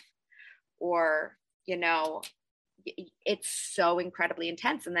limb off, or, you know, it's so incredibly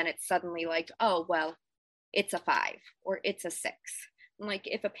intense. And then it's suddenly like, oh, well, it's a 5 or it's a 6. And like,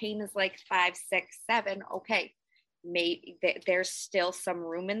 if a pain is like 5, 6, 7, okay, maybe there's still some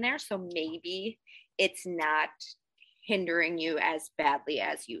room in there. So maybe it's not hindering you as badly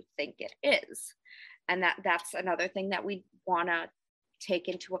as you think it is. And that's another thing that we want to take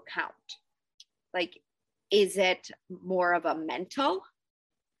into account. Like, is it more of a mental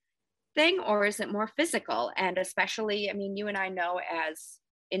thing or is it more physical? And especially, I mean, you and I know as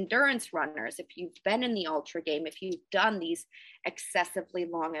endurance runners, if you've been in the ultra game, if you've done these excessively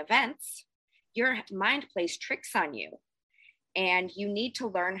long events, your mind plays tricks on you. And you need to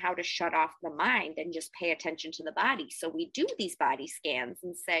learn how to shut off the mind and just pay attention to the body. So we do these body scans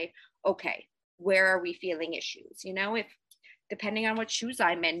and say, okay, where are we feeling issues? You know, if depending on what shoes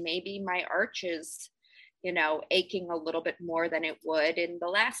I'm in, maybe my arch is, you know, aching a little bit more than it would in the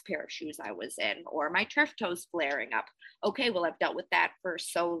last pair of shoes I was in, or my turf toes flaring up. Okay, well, I've dealt with that for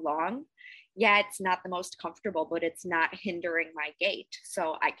so long. Yeah, it's not the most comfortable, but it's not hindering my gait,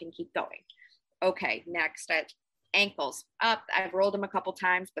 so I can keep going. Okay, next, ankles up. I've rolled them a couple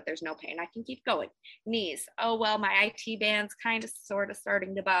times, but there's no pain. I can keep going. Knees. Oh, well, my IT band's kind of sort of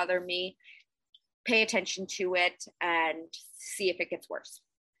starting to bother me. Pay attention to it and see if it gets worse.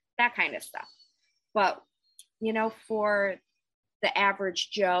 That kind of stuff. But, you know, for the average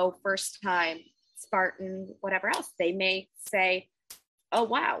Joe, first time Spartan, whatever else, they may say, oh,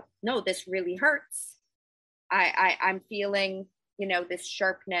 wow, no, this really hurts. I'm feeling, you know, this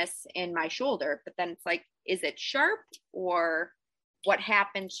sharpness in my shoulder, but then it's like, is it sharp or what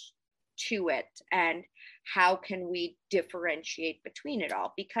happens to it? And how can we differentiate between it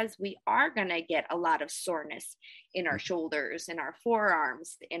all? Because we are going to get a lot of soreness in our shoulders, in our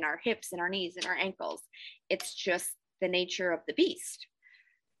forearms, in our hips, in our knees, in our ankles. It's just the nature of the beast.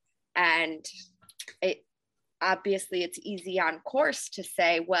 And it obviously it's easy on course to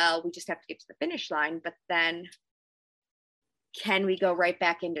say, well, we just have to get to the finish line, but then can we go right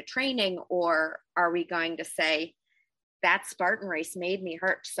back into training, or are we going to say that Spartan race made me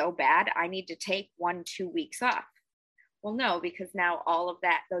hurt so bad I need to take 1-2 weeks off? Well, no, because now all of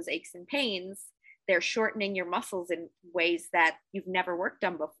that, those aches and pains, they're shortening your muscles in ways that you've never worked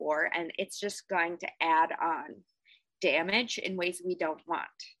on before, and it's just going to add on damage in ways we don't want.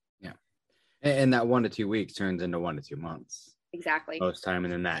 Yeah, and that 1 to 2 weeks turns into 1 to 2 months exactly most time,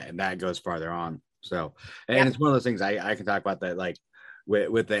 and then that goes farther on. So, and It's one of those things I can talk about that, like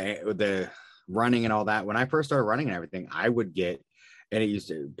with the running and all that. When I first started running and everything, I would get, and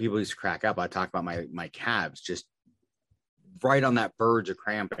people used to crack up. I talk about my calves just right on that verge of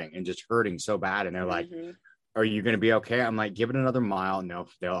cramping and just hurting so bad. And they're like, are you going to be okay? I'm like, give it another mile and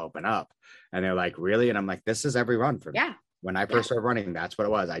they'll open up. And they're like, really? And I'm like, this is every run for me. Yeah. When I first started running, that's what it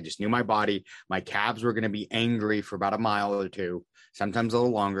was. I just knew my body. My calves were going to be angry for about a mile or two, sometimes a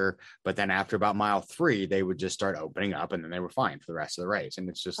little longer. But then after about mile 3, they would just start opening up and then they were fine for the rest of the race. And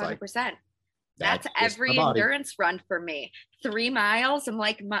it's just 100%. like, that's every endurance run for me. 3 miles. I'm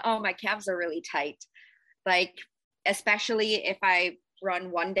like, my calves are really tight. Like, especially if I run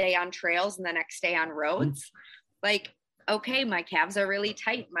one day on trails and the next day on roads, like, okay, my calves are really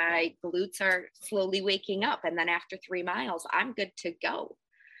tight. My glutes are slowly waking up. And then after 3 miles, I'm good to go.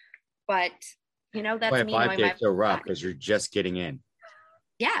 But, you know, that's me. 5K is so rough because you're just getting in.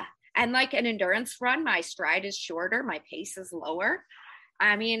 Yeah. And like an endurance run, my stride is shorter. My pace is lower.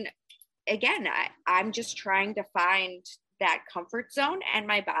 I mean, again, I'm just trying to find that comfort zone, and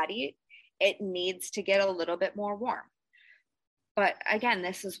my body, it needs to get a little bit more warm. But again,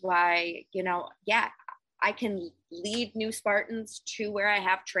 this is why, you know, yeah, I can lead new Spartans to where I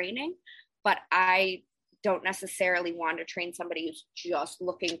have training, but I don't necessarily want to train somebody who's just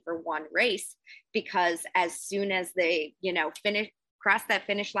looking for one race, because as soon as they, you know, cross that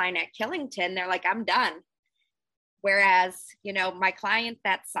finish line at Killington, they're like, I'm done. Whereas, you know, my client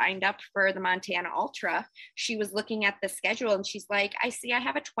that signed up for the Montana Ultra, she was looking at the schedule and she's like, I see I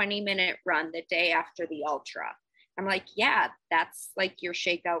have a 20-minute run the day after the Ultra. I'm like, yeah, that's like your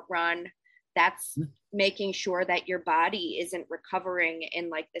shakeout run. That's making sure that your body isn't recovering in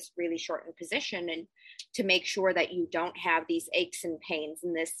like this really shortened position, and to make sure that you don't have these aches and pains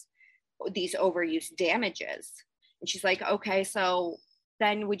and these overuse damages. And she's like, okay, so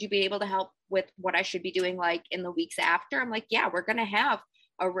then would you be able to help with what I should be doing like in the weeks after? I'm like, yeah, we're going to have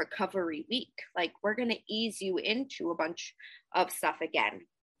a recovery week. Like, we're going to ease you into a bunch of stuff again.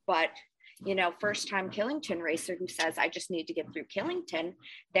 But, you know, first time Killington racer who says, I just need to get through Killington,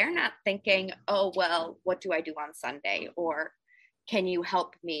 they're not thinking, oh, well, what do I do on Sunday? Or can you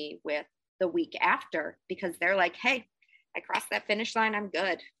help me with the week after, because they're like, hey, I crossed that finish line. I'm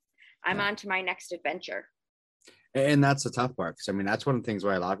good. I'm on to my next adventure. And that's the tough part. Because I mean, that's one of the things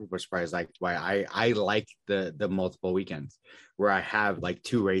why a lot of people are surprised, like why I like the multiple weekends where I have like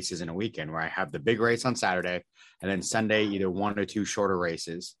 2 races in a weekend, where I have the big race on Saturday and then Sunday, either 1 or 2 shorter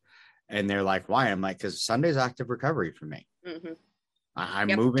races. And they're like, why? I'm like, because Sunday's active recovery for me. Mm-hmm. I'm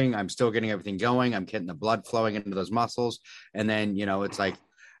moving. I'm still getting everything going. I'm getting the blood flowing into those muscles. And then, you know, it's like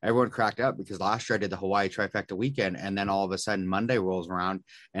everyone cracked up because last year I did the Hawaii trifecta weekend. And then all of a sudden Monday rolls around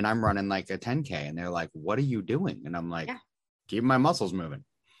and I'm running like a 10K. And they're like, what are you doing? And I'm like, keeping my muscles moving,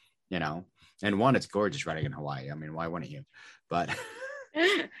 you know. And one, it's gorgeous running in Hawaii. I mean, why wouldn't you? But,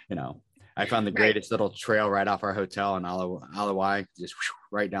 you know, I found the greatest little trail right off our hotel in Ala, just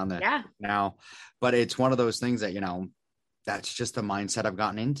right down the now. But it's one of those things that, you know, that's just the mindset I've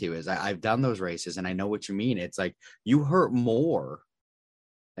gotten into. Is I've done those races and I know what you mean. It's like you hurt more,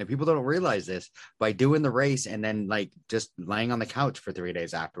 and people don't realize this, by doing the race and then like just laying on the couch for 3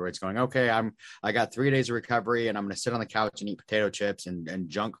 days afterwards going, okay, I got 3 days of recovery and I'm going to sit on the couch and eat potato chips and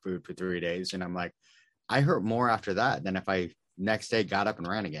junk food for 3 days. And I'm like, I hurt more after that than if I next day got up and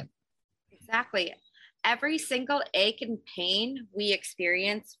ran again. Exactly. Every single ache and pain we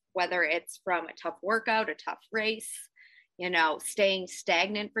experience, whether it's from a tough workout, a tough race, you know, staying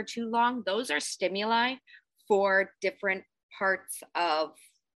stagnant for too long, those are stimuli for different parts of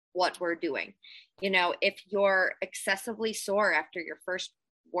what we're doing. You know, if you're excessively sore after your first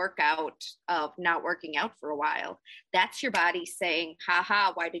workout of not working out for a while, that's your body saying,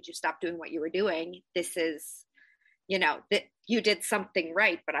 haha, why did you stop doing what you were doing? This is, you know, that you did something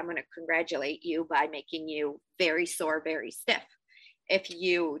right, but I'm going to congratulate you by making you very sore, very stiff. If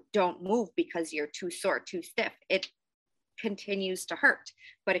you don't move because you're too sore, too stiff, it continues to hurt.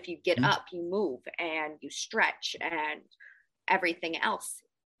 But if you get up, you move and you stretch and everything else,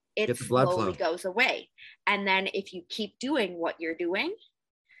 it slowly goes away. And then if you keep doing what you're doing,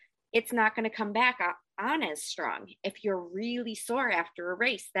 it's not going to come back on as strong. If you're really sore after a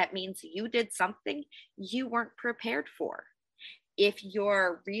race, that means you did something you weren't prepared for. If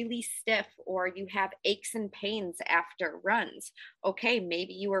you're really stiff or you have aches and pains after runs, okay,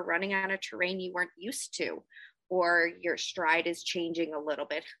 maybe you were running on a terrain you weren't used to, or your stride is changing a little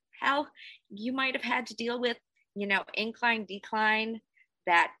bit. Hell, you might have had to deal with, you know, incline, decline,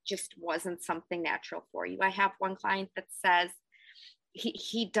 that just wasn't something natural for you. I have one client that says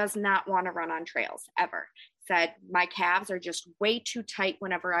he does not want to run on trails ever. Said, my calves are just way too tight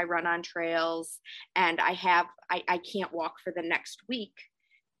whenever I run on trails. And I can't walk for the next week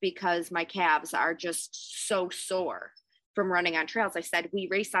because my calves are just so sore from running on trails. I said, we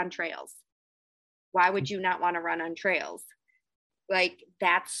race on trails. Why would you not want to run on trails? Like,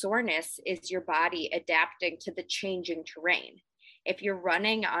 that soreness is your body adapting to the changing terrain. If you're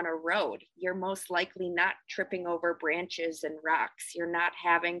running on a road, you're most likely not tripping over branches and rocks. You're not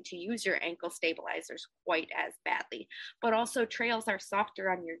having to use your ankle stabilizers quite as badly. But also, trails are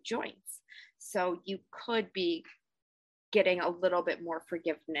softer on your joints. So you could be getting a little bit more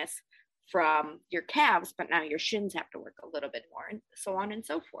forgiveness from your calves, but now your shins have to work a little bit more, and so on and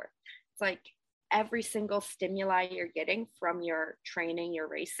so forth. It's like every single stimuli you're getting from your training, your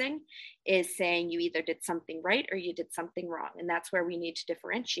racing, is saying you either did something right or you did something wrong. And that's where we need to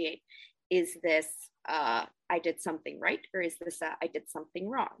differentiate. Is this I did something right, or is this I did something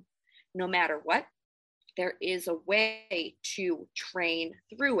wrong? No matter what, there is a way to train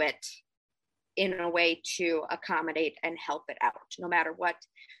through it in a way to accommodate and help it out. No matter what,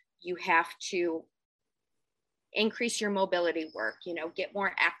 you have to increase your mobility work, you know, get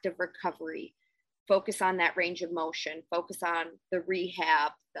more active recovery, focus on that range of motion, focus on the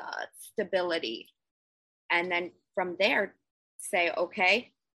rehab, the stability. And then from there, say,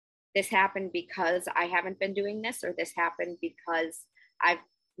 okay, this happened because I haven't been doing this, or this happened because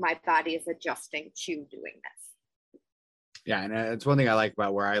my body is adjusting to doing this. Yeah, and it's one thing I like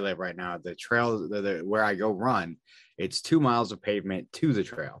about where I live right now. The trail, where I go run, it's 2 miles of pavement to the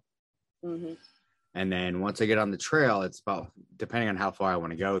trail. Mm-hmm. And then once I get on the trail, it's about, depending on how far I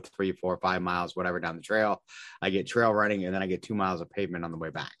want to go, 3, 4, 5 miles, whatever, down the trail, I get trail running, and then I get 2 miles of pavement on the way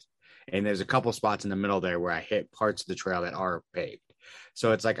back. And there's a couple spots in the middle there where I hit parts of the trail that are paved.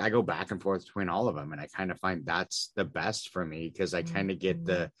 So it's like I go back and forth between all of them. And I kind of find that's the best for me, because I kind of get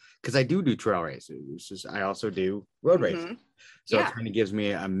because I do trail races. I also do road races. So it kind of gives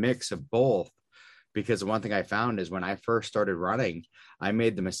me a mix of both. Because the one thing I found is when I first started running, I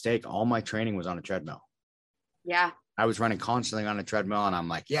made the mistake. All my training was on a treadmill. Yeah. I was running constantly on a treadmill, and I'm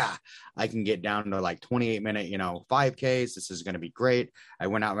like, yeah, I can get down to like 28-minute, 5Ks. This is going to be great. I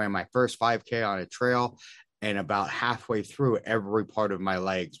went out and ran my first 5K on a trail. And about halfway through, every part of my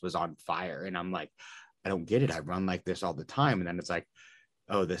legs was on fire. And I'm like, I don't get it. I run like this all the time. And then it's like,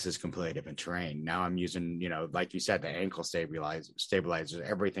 oh, this is completely different terrain. Now I'm using, like you said, the ankle stabilizers,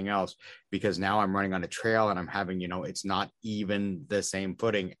 everything else, because now I'm running on a trail and I'm having, it's not even the same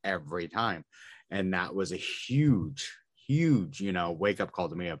footing every time. And that was a huge, huge, wake up call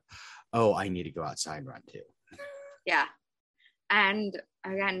to me of, oh, I need to go outside and run too. Yeah. And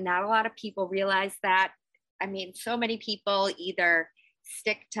again, not a lot of people realize that. I mean, so many people either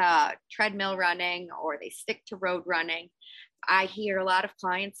stick to treadmill running or they stick to road running. I hear a lot of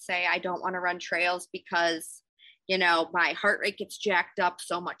clients say, I don't want to run trails because, my heart rate gets jacked up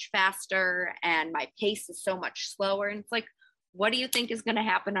so much faster and my pace is so much slower. And it's like, what do you think is going to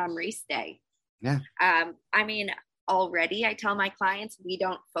happen on race day? Yeah. I mean, already I tell my clients, we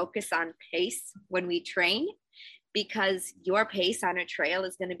don't focus on pace when we train, because your pace on a trail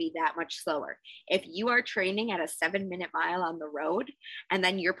is going to be that much slower. If you are training at a 7-minute mile on the road and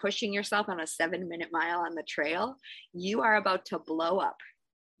then you're pushing yourself on a 7-minute mile on the trail, you are about to blow up.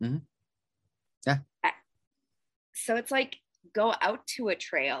 Mm-hmm. Yeah. So it's like, go out to a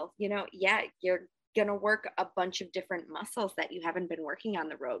trail, you're going to work a bunch of different muscles that you haven't been working on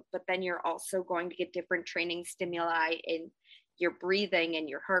the road, but then you're also going to get different training stimuli in your breathing and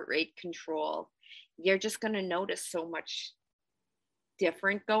your heart rate control. You're just going to notice so much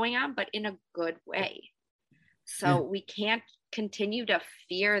different going on, but in a good way. So we can't continue to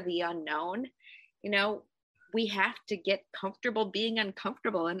fear the unknown. We have to get comfortable being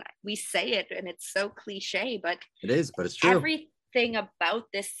uncomfortable. And we say it and it's so cliche, but it is, but it's true. Everything about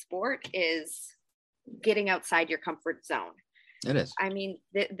this sport is getting outside your comfort zone. It is. I mean,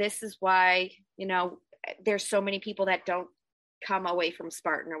 this is why, there's so many people that don't come away from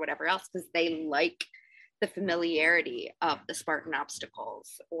Spartan or whatever else because they like the familiarity of the Spartan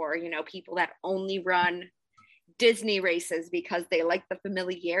obstacles, or people that only run Disney races because they like the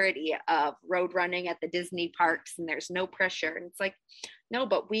familiarity of road running at the Disney parks and there's no pressure. And it's like, no,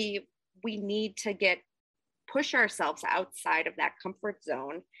 but we need to push ourselves outside of that comfort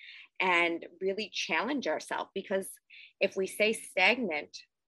zone and really challenge ourselves, because if we stay stagnant,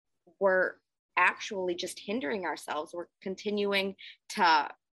 we're actually just hindering ourselves. We're continuing to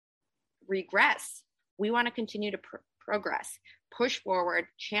regress. We want to continue to progress, push forward,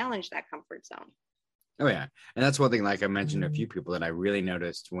 challenge that comfort zone. Oh yeah. And that's one thing, like I mentioned, a few people that I really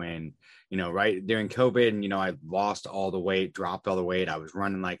noticed when, right during COVID, and, I lost all the weight, dropped all the weight. I was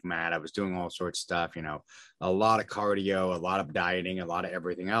running like mad. I was doing all sorts of stuff, a lot of cardio, a lot of dieting, a lot of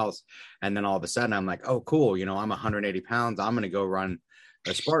everything else. And then all of a sudden I'm like, oh, cool. I'm 180 pounds. I'm going to go run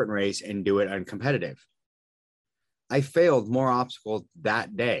a Spartan race and do it uncompetitive. I failed more obstacles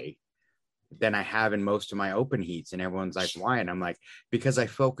that day than I have in most of my open heats. And everyone's like, why? And I'm like, because I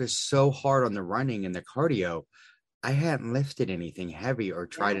focused so hard on the running and the cardio, I hadn't lifted anything heavy or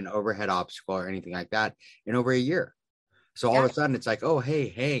tried an overhead obstacle or anything like that in over a year. So all of a sudden it's like, oh, hey,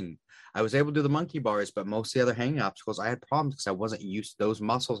 hang. I was able to do the monkey bars, but most of the other hanging obstacles, I had problems because I wasn't used. Those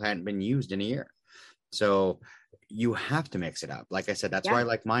muscles hadn't been used in a year. So you have to mix it up. Like I said, that's why I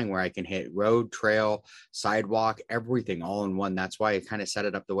like mine, where I can hit road, trail, sidewalk, everything all in one. That's why I kind of set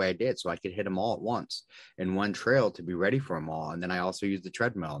it up the way I did, so I could hit them all at once in one trail to be ready for them all. And then I also use the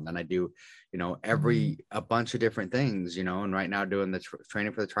treadmill, and then I do, a bunch of different things, and right now doing the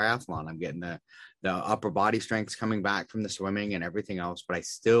training for the triathlon, I'm getting the upper body strengths coming back from the swimming and everything else, but I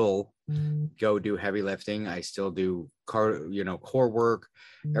still go do heavy lifting. I still do core work,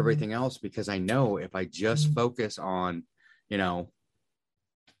 everything else, because I know if I just focus on,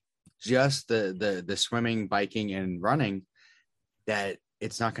 just the swimming, biking, and running, that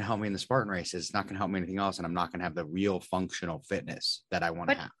it's not going to help me in the Spartan races. It's not going to help me anything else. And I'm not going to have the real functional fitness that I want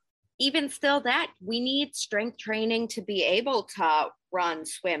to have. Even still, that we need strength training to be able to run,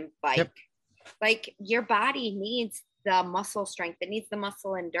 swim, bike. Yep. Like, your body needs the muscle strength. It needs the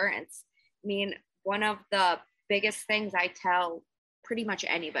muscle endurance. I mean, one of the biggest things I tell pretty much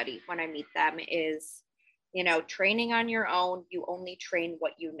anybody when I meet them is, training on your own, you only train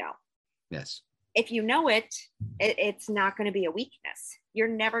what you know. Yes. If you know it's not going to be a weakness. You're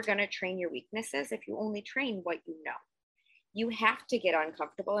never going to train your weaknesses if you only train what you know. You have to get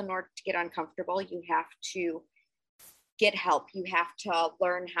uncomfortable. In order to get uncomfortable, you have to get help. You have to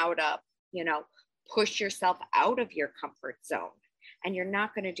learn how to, push yourself out of your comfort zone. And you're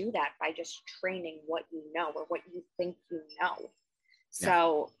not going to do that by just training what you know or what you think you know.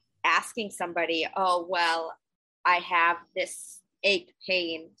 So asking somebody, oh, well, I have this ache,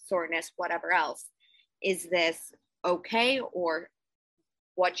 pain, soreness, whatever else. Is this okay? Or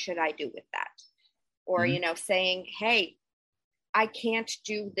what should I do with that? Or, saying, hey, I can't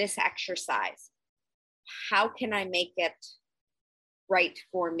do this exercise. how can I make it right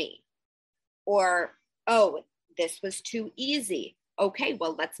for me? Or, oh, this was too easy. Okay,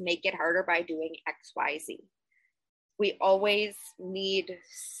 well, let's make it harder by doing X, Y, Z. We always need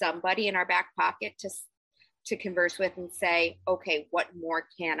somebody in our back pocket to converse with and say, okay, what more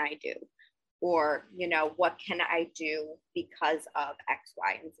can I do? Or, what can I do because of X,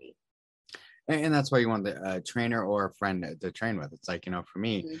 Y, and Z? And that's why you want the trainer or a friend to train with. It's like, for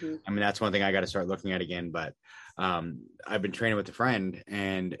me, I mean, that's one thing I got to start looking at again. But I've been training with a friend,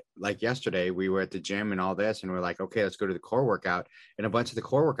 and like yesterday we were at the gym and all this, and we're like, okay, let's go to the core workout. And a bunch of the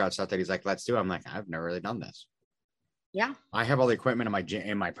core workout stuff that he's like, let's do. I'm like, I've never really done this. Yeah. I have all the equipment in my gym,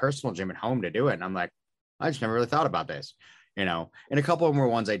 in my personal gym at home to do it. And I'm like, I just never really thought about this, and a couple of them were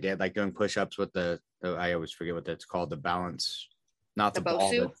ones I did, like doing push-ups with I always forget what that's called, the balance, not the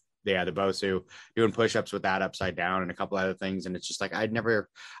ball. The Bosu, doing push-ups with that upside down and a couple other things. And it's just like, I've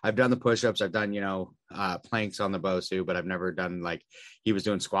done the push-ups. I've done, planks on the Bosu, but I've never done, like, he was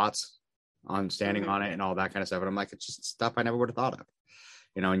doing squats on standing on it and all that kind of stuff. And I'm like, it's just stuff I never would have thought of,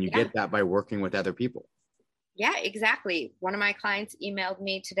 and you get that by working with other people. Yeah, exactly. One of my clients emailed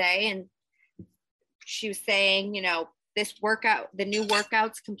me today and she was saying, this workout, the new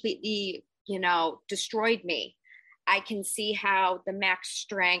workouts completely, destroyed me. I can see how the max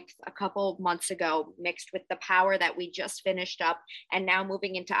strength a couple of months ago mixed with the power that we just finished up and now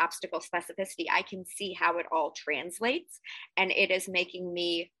moving into obstacle specificity, I can see how it all translates, and it is making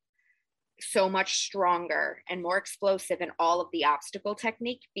me so much stronger and more explosive in all of the obstacle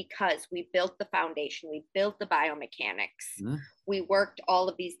technique because we built the foundation, we built the biomechanics, we worked all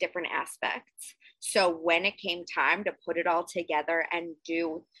of these different aspects. So when it came time to put it all together and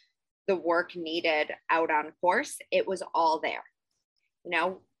do the work needed out on course, it was all there.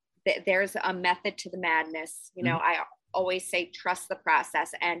 There's a method to the madness. I always say, trust the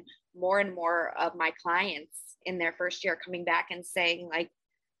process. And more of my clients in their first year coming back and saying like,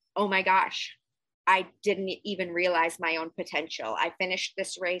 oh my gosh, I didn't even realize my own potential. I finished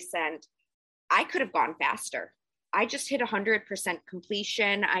this race and I could have gone faster. I just hit 100%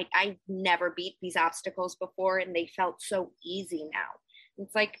 completion. I never beat these obstacles before and they felt so easy now.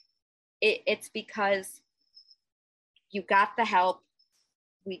 It's like, it's because you got the help,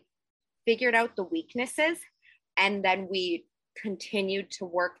 we figured out the weaknesses, and then we continued to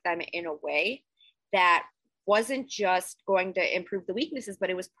work them in a way that wasn't just going to improve the weaknesses, but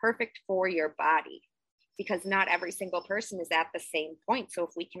it was perfect for your body, because not every single person is at the same point. So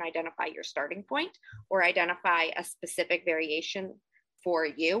if we can identify your starting point or identify a specific variation for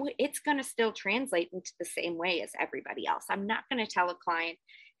you, it's going to still translate into the same way as everybody else. I'm not going to tell a client,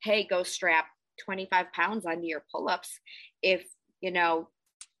 hey, go strap 25 pounds onto your pull-ups if,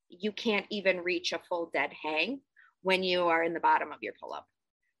 you can't even reach a full dead hang when you are in the bottom of your pull-up.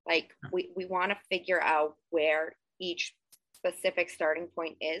 Like we want to figure out where each specific starting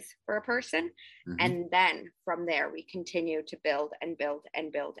point is for a person. And then from there, we continue to build and build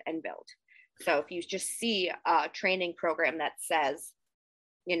and build and build. So if you just see a training program that says,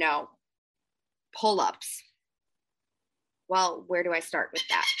 pull-ups, well, where do I start with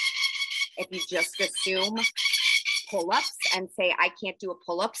that? If you just assume pull-ups and say, I can't do a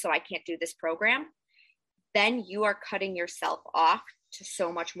pull-up, so I can't do this program, then you are cutting yourself off to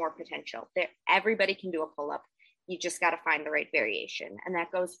so much more potential. Everybody can do a pull-up. You just got to find the right variation. And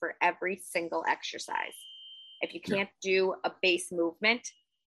that goes for every single exercise. If you can't do a base movement,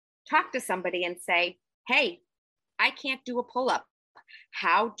 talk to somebody and say, hey, I can't do a pull-up.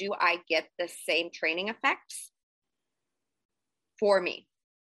 How do I get the same training effects for me?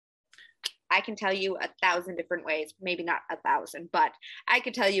 I can tell you 1,000 different ways, maybe not 1,000, but I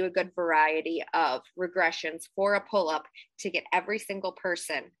could tell you a good variety of regressions for a pull-up to get every single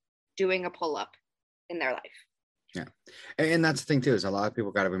person doing a pull-up in their life. Yeah. And that's the thing too, is a lot of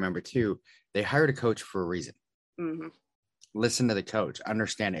people got to remember too, they hired a coach for a reason. Listen to the coach,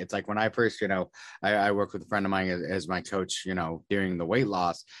 understand it. It's like when I first, I worked with a friend of mine as my coach, during the weight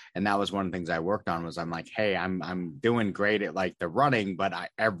loss. And that was one of the things I worked on was I'm like, hey, I'm doing great at like the running, but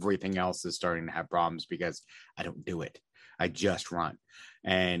everything else is starting to have problems because I don't do it. I just run.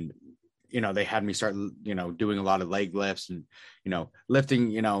 And, they had me start, doing a lot of leg lifts and, lifting,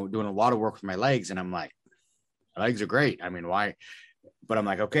 doing a lot of work with my legs. And I'm like, my legs are great. I mean, why? But I'm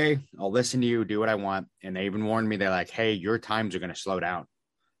like, okay, I'll listen to you, do what I want. And they even warned me, they're like, hey, your times are going to slow down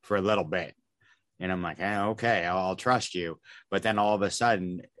for a little bit. And I'm like, okay, I'll trust you. But then all of a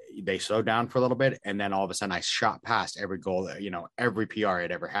sudden they slowed down for a little bit. And then all of a sudden I shot past every goal, every PR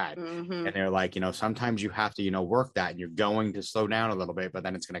I'd ever had. And they're like, sometimes you have to, work that and you're going to slow down a little bit, but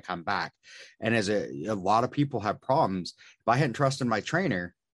then it's going to come back. And as a lot of people have problems, if I hadn't trusted my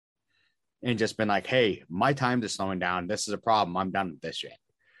trainer, and just been like, hey, my time is slowing down. This is a problem. I'm done with this shit.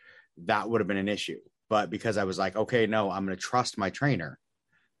 That would have been an issue. But because I was like, okay, no, I'm going to trust my trainer.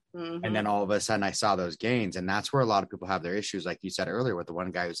 Mm-hmm. And then all of a sudden I saw those gains. And that's where a lot of people have their issues. Like you said earlier with the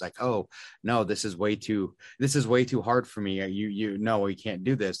one guy who's like, oh no, this is way too hard for me. You know, you can't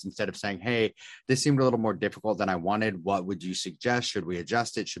do this. Instead of saying, hey, this seemed a little more difficult than I wanted. What would you suggest? Should we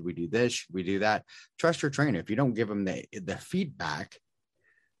adjust it? Should we do this? Should we do that? Trust your trainer. If you don't give them the feedback,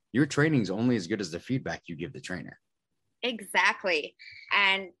 your training's only as good as the feedback you give the trainer. Exactly.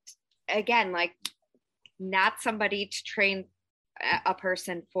 And again, like, not somebody to train a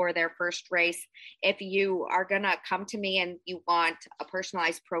person for their first race. If you are going to come to me and you want a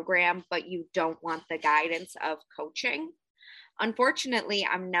personalized program, but you don't want the guidance of coaching, unfortunately,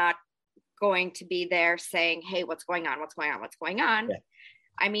 I'm not going to be there saying, hey, what's going on? What's going on? What's going on? Yeah.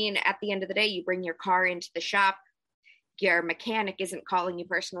 I mean, at the end of the day, you bring your car into the shop. Your mechanic isn't calling you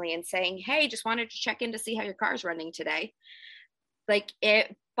personally and saying, hey, just wanted to check in to see how your car's running today. Like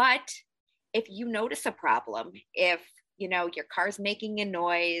it, but if you notice a problem, if you know your car's making a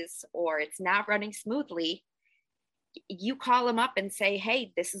noise or it's not running smoothly, you call them up and say,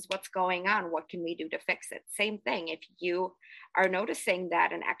 hey, this is what's going on. What can we do to fix it? Same thing. If you are noticing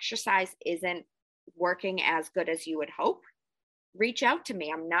that an exercise isn't working as good as you would hope, reach out to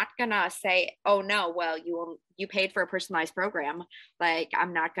me. I'm not gonna say, oh no, well, you paid for a personalized program, like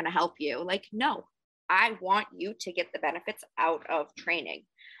I'm not gonna help you. Like, no, I want you to get the benefits out of training.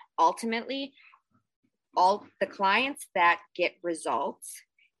 Ultimately, all the clients that get results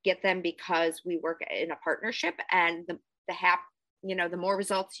get them because we work in a partnership, and the more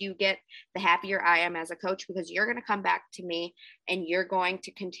results you get, the happier I am as a coach, because you're going to come back to me and you're going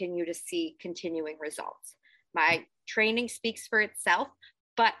to continue to see continuing results. My training speaks for itself,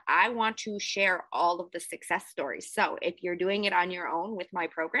 but I want to share all of the success stories. So if you're doing it on your own with my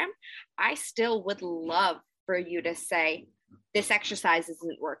program, I still would love for you to say, this exercise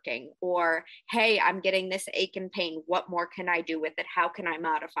isn't working, or, hey, I'm getting this ache and pain. What more can I do with it? How can I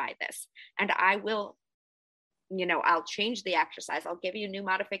modify this? And I will, I'll change the exercise. I'll give you new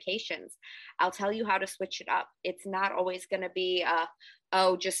modifications. I'll tell you how to switch it up. It's not always going to be,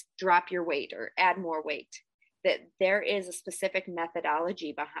 just drop your weight or add more weight. That there is a specific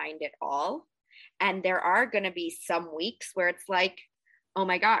methodology behind it all. And there are going to be some weeks where it's like, oh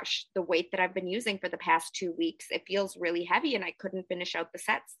my gosh, the weight that I've been using for the past 2 weeks, it feels really heavy and I couldn't finish out the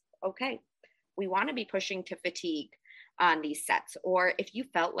sets. Okay, we want to be pushing to fatigue on these sets. Or if you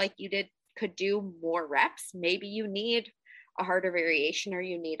felt like you could do more reps, maybe you need a harder variation or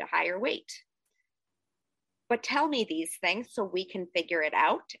you need a higher weight. But tell me these things so we can figure it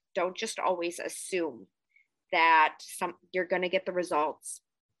out. Don't just always assume that you're going to get the results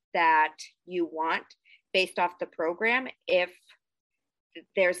that you want based off the program if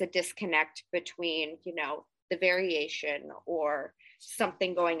there's a disconnect between, the variation or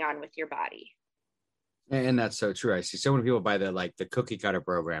something going on with your body. And that's so true. I see so many people buy the cookie cutter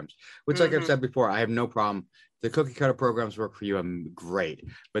programs, which, like I've said before, I have no problem. The cookie cutter programs work for you. I'm great,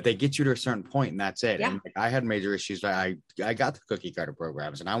 but they get you to a certain point and that's it. Yeah. And I had major issues. I got the cookie cutter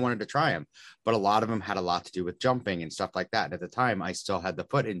programs and I wanted to try them, but a lot of them had a lot to do with jumping and stuff like that. And at the time I still had the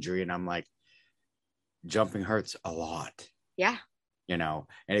foot injury and I'm like, jumping hurts a lot. Yeah. And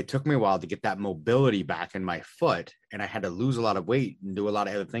it took me a while to get that mobility back in my foot. And I had to lose a lot of weight and do a lot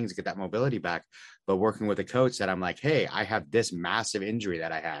of other things to get that mobility back. But working with a coach that I'm like, hey, I have this massive injury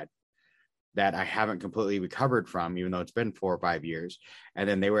that I had that I haven't completely recovered from, even though it's been 4 or 5 years. And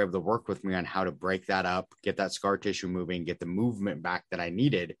then they were able to work with me on how to break that up, get that scar tissue moving, get the movement back that I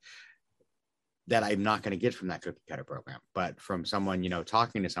needed, that I'm not going to get from that cookie cutter program. But from someone,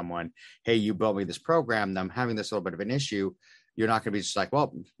 talking to someone, hey, you built me this program, I'm having this little bit of an issue. You're not going to be just like,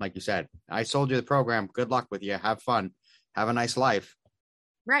 well, like you said, I sold you the program. Good luck with you. Have fun. Have a nice life.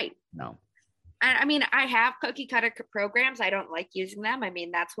 Right. No. I mean, I have cookie cutter programs. I don't like using them. I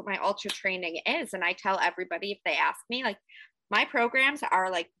mean, that's what my ultra training is. And I tell everybody if they ask me, like, my programs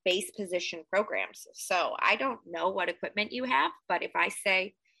are like base position programs. So I don't know what equipment you have, but if I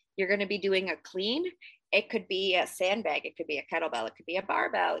say you're going to be doing a clean, it could be a sandbag, it could be a kettlebell, it could be a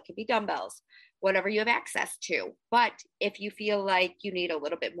barbell, it could be dumbbells, whatever you have access to. But if you feel like you need a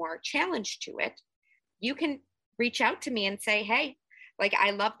little bit more challenge to it, you can reach out to me and say, hey, like,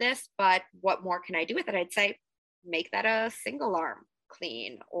 I love this, but what more can I do with it? I'd say, make that a single arm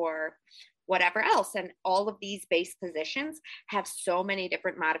clean or whatever else. And all of these base positions have so many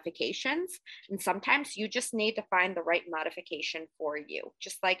different modifications. And sometimes you just need to find the right modification for you.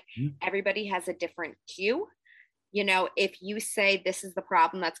 Just like everybody has a different cue. If you say this is the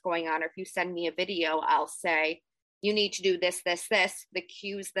problem that's going on, or if you send me a video, I'll say, you need to do this, this, this. The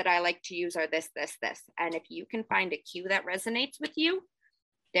cues that I like to use are this, this, this. And if you can find a cue that resonates with you,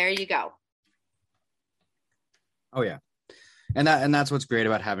 there you go. Oh yeah. And that's what's great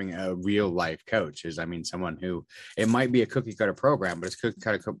about having a real life coach is, I mean, someone who, it might be a cookie cutter program, but it's a cookie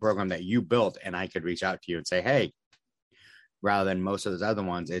cutter program that you built, and I could reach out to you and say, hey, rather than most of those other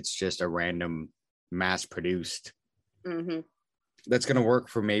ones, it's just a random mass produced that's going to work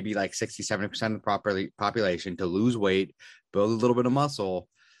for maybe like 60-70% of the population to lose weight, build a little bit of muscle,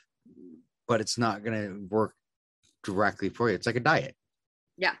 but it's not going to work directly for you. It's like a diet.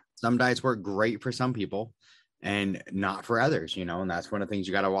 Yeah. Some diets work great for some people and not for others, you know, and that's one of the things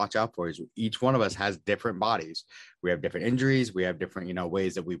you got to watch out for is each one of us has different bodies. We have different injuries. We have different, you know,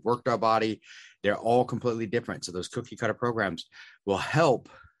 ways that we've worked our body. They're all completely different. So those cookie cutter programs will help,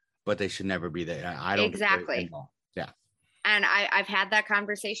 but they should never be there. I don't exactly. Yeah. And I've had that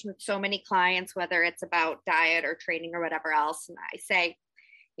conversation with so many clients, whether it's about diet or training or whatever else. And I say,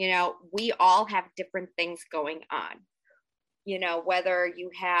 you know, we all have different things going on, you know, whether you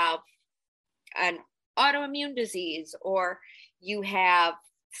have an autoimmune disease or you have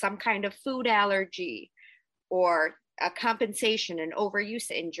some kind of food allergy or a compensation and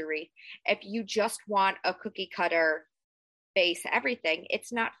overuse injury. If you just want a cookie cutter base everything,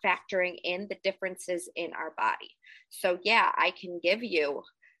 it's not factoring in the differences in our body. So yeah, I can give you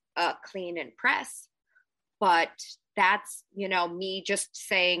a clean and press, but that's, you know, me just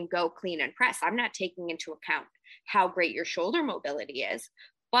saying go clean and press. I'm not taking into account how great your shoulder mobility is.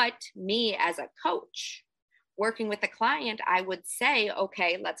 But me as a coach working with a client, I would say,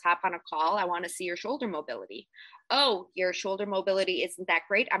 okay, let's hop on a call. I want to see your shoulder mobility. Oh, your shoulder mobility isn't that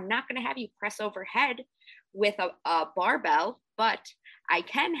great. I'm not going to have you press overhead with a barbell, but I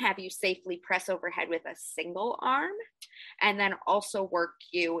can have you safely press overhead with a single arm and then also work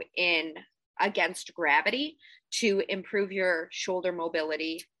you in against gravity to improve your shoulder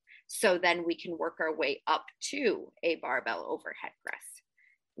mobility. So then we can work our way up to a barbell overhead press.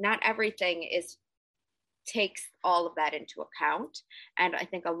 Not everything takes all of that into account. And I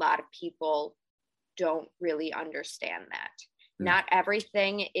think a lot of people don't really understand that. Not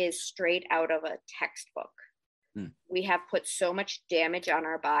everything is straight out of a textbook. We have put so much damage on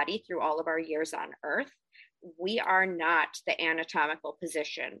our body through all of our years on earth. We are not the anatomical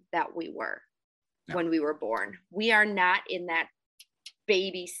position that we were when we were born. We are not in that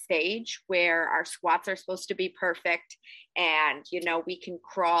baby stage where our squats are supposed to be perfect and, you know, we can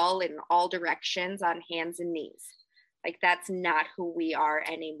crawl in all directions on hands and knees. Like that's not who we are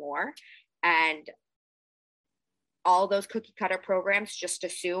anymore. And all those cookie cutter programs just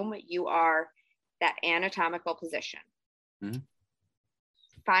assume you are that anatomical position.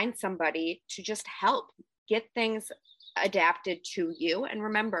 Find somebody to just help get things adapted to you. And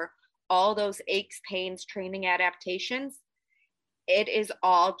remember, all those aches, pains, training adaptations, it is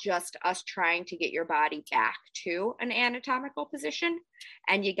all just us trying to get your body back to an anatomical position.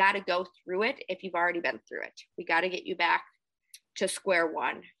 And you got to go through it if you've already been through it. We got to get you back to square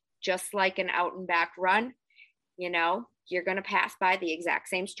one. Just like an out and back run, you know, you're going to pass by the exact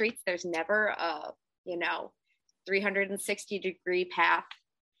same streets. There's never a, 360-degree path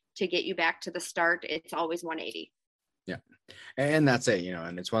to get you back to the start. It's always 180. Yeah. And that's it,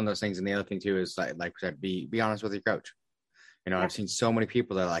 and it's one of those things. And the other thing too is like I said, be honest with your coach. I've seen so many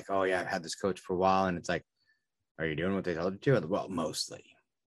people that are like, oh yeah, I've had this coach for a while. And it's like, are you doing what they told you to? Well, mostly.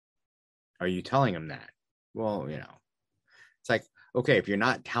 Are you telling them that? Well, it's like, okay, if you're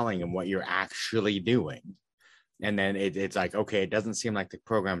not telling them what you're actually doing, and then it's like, okay, it doesn't seem like the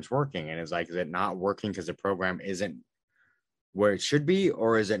program's working. And it's like, is it not working because the program isn't where it should be?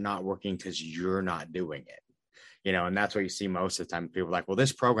 Or is it not working because you're not doing it? And that's what you see most of the time. People are like, well,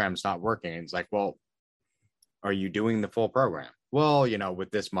 this program's not working. And it's like, well, are you doing the full program? Well,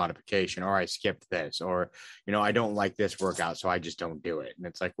 with this modification, or I skipped this, or, I don't like this workout, so I just don't do it. And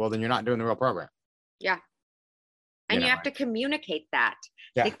it's like, well, then you're not doing the real program. Yeah. And you have to communicate that.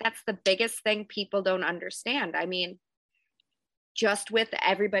 Yeah. I think that's the biggest thing people don't understand. I mean, just with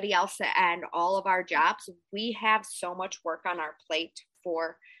everybody else and all of our jobs, we have so much work on our plate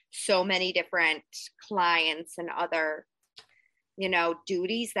for so many different clients and other,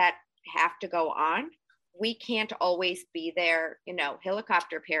 duties that have to go on. We can't always be there,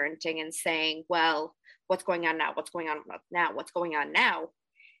 helicopter parenting and saying, well, what's going on now? What's going on now? What's going on now?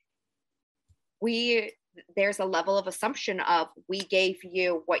 There's a level of assumption of, we gave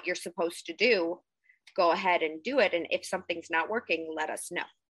you what you're supposed to do, go ahead and do it. And if something's not working, let us know.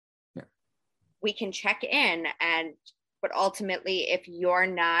 Yeah. We can check in, but ultimately, if you're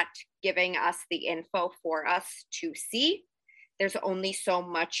not giving us the info for us to see, there's only so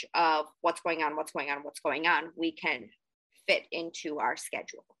much of what's going on we can fit into our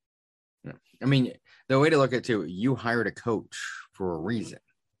schedule. Yeah. I mean, the way to look at it too, you hired a coach for a reason.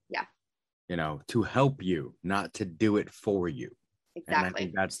 Yeah. You know, to help you, not to do it for you. Exactly. And I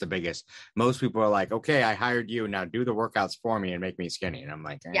think that's the biggest. Most people are like, okay, I hired you, now do the workouts for me and make me skinny. And I'm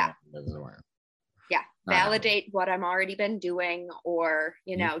like, yeah, it doesn't work. Yeah. Validate what I'm already been doing, or,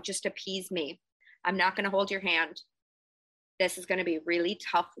 you know, just appease me. I'm not going to hold your hand. This is going to be really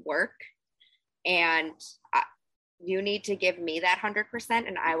tough work. And you need to give me that 100%,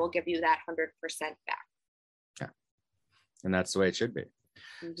 and I will give you that 100% back. Yeah. And that's the way it should be.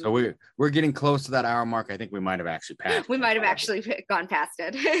 Mm-hmm. So we're getting close to that hour mark. I think we might have actually passed. We might have actually gone past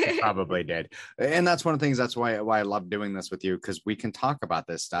it. Probably did. And that's one of the things, that's why I love doing this with you, because we can talk about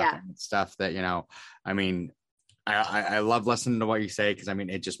this stuff, and stuff that, you know, I mean, I love listening to what you say, because I mean,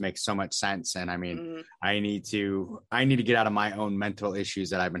 it just makes so much sense. And I mean, I need to get out of my own mental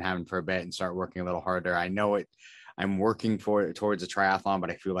issues that I've been having for a bit and start working a little harder. I know it. I'm working towards a triathlon,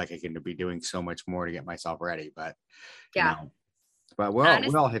 but I feel like I can be doing so much more to get myself ready. But you know, but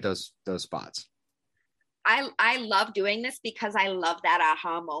we'll all hit those spots. I love doing this because I love that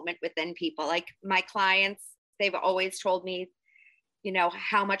aha moment within people. Like my clients, they've always told me, you know,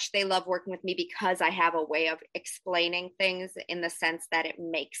 how much they love working with me because I have a way of explaining things in the sense that it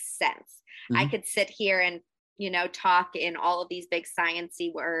makes sense. I could sit here and, you know, talk in all of these big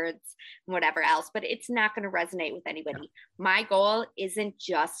sciencey words and whatever else, but it's not going to resonate with anybody. Yeah. My goal isn't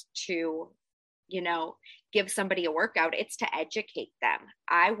just to, you know, give somebody a workout. It's to educate them.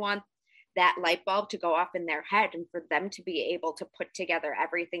 I want that light bulb to go off in their head and for them to be able to put together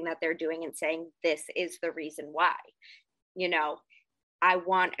everything that they're doing and saying, this is the reason why. You know, I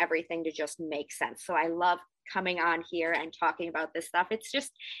want everything to just make sense. So I love coming on here and talking about this stuff.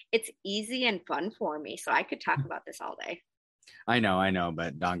 It's easy and fun for me. So I could talk about this all day. I know,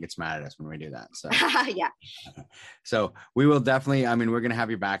 but Dawn gets mad at us when we do that. So yeah. So we will definitely, I mean, we're going to have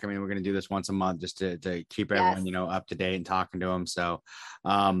you back. I mean, we're going to do this once a month just to keep everyone, you know, up to date and talking to them. So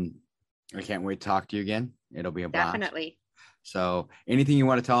I can't wait to talk to you again. It'll be a blast. Definitely. So anything you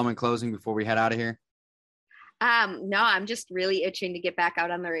want to tell them in closing before we head out of here? No, I'm just really itching to get back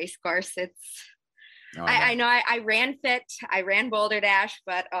out on the race course. I know I ran fit, I ran Boulder Dash,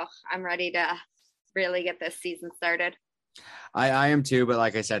 but I'm ready to really get this season started. I am too, but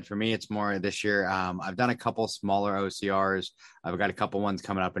like I said, for me, it's more this year. I've done a couple smaller OCRs. I've got a couple ones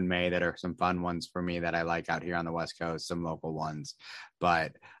coming up in May that are some fun ones for me that I like out here on the West Coast, some local ones,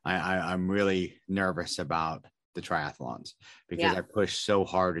 but I'm really nervous about the triathlons because I push so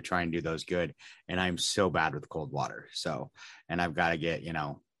hard to try and do those good. And I'm so bad with cold water. So, and I've got to get, you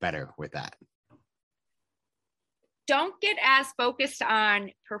know, better with that. Don't get as focused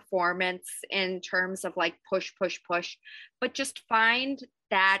on performance in terms of like push, but just find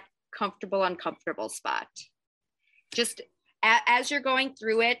that comfortable, uncomfortable spot. Just as you're going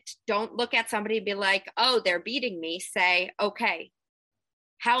through it, don't look at somebody and be like, oh, they're beating me. Say, okay,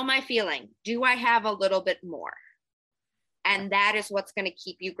 how am I feeling? Do I have a little bit more? And that is what's going to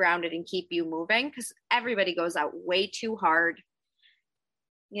keep you grounded and keep you moving, because everybody goes out way too hard.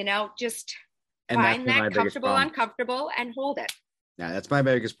 You know, just find that comfortable, uncomfortable, and hold it. Yeah, that's my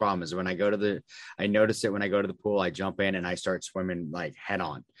biggest problem is when I notice it when I go to the pool, I jump in and I start swimming like head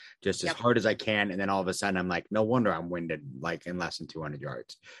on, just as hard as I can. And then all of a sudden I'm like, no wonder I'm winded like in less than 200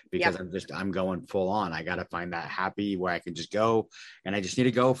 yards because I'm going full on. I got to find that happy where I can just go, and I just need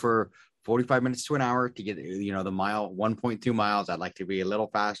to go for 45 minutes to an hour to get, you know, the mile, 1.2 miles. I'd like to be a little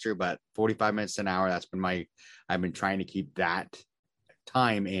faster, but 45 minutes to an hour, that's been I've been trying to keep that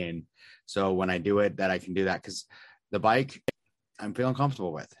time in. So when I do it, that I can do that, because the bike I'm feeling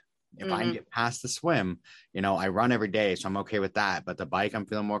comfortable with. If I can get past the swim, you know, I run every day, so I'm okay with that. But the bike, I'm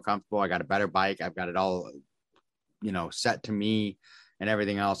feeling more comfortable. I got a better bike. I've got it all, you know, set to me and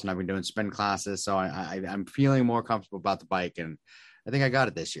everything else. And I've been doing spin classes. So I'm feeling more comfortable about the bike. And I think I got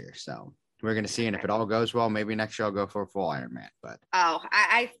it this year. So we're going to see. And if it all goes well, maybe next year I'll go for a full Ironman. But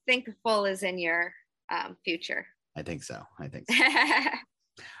I think full is in your future. I think so.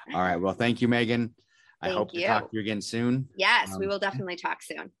 All right. Well, thank you, Megan. I hope to talk to you again soon. Yes, we will definitely talk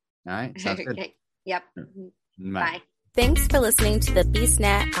soon. All right. Sounds good. Okay. Yep. Bye. Thanks for listening to the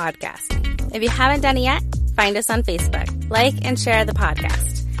BeastNet podcast. If you haven't done it yet, find us on Facebook, like and share the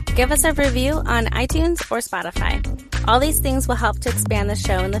podcast. Give us a review on iTunes or Spotify. All these things will help to expand the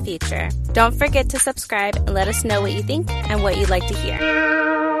show in the future. Don't forget to subscribe and let us know what you think and what you'd like to hear.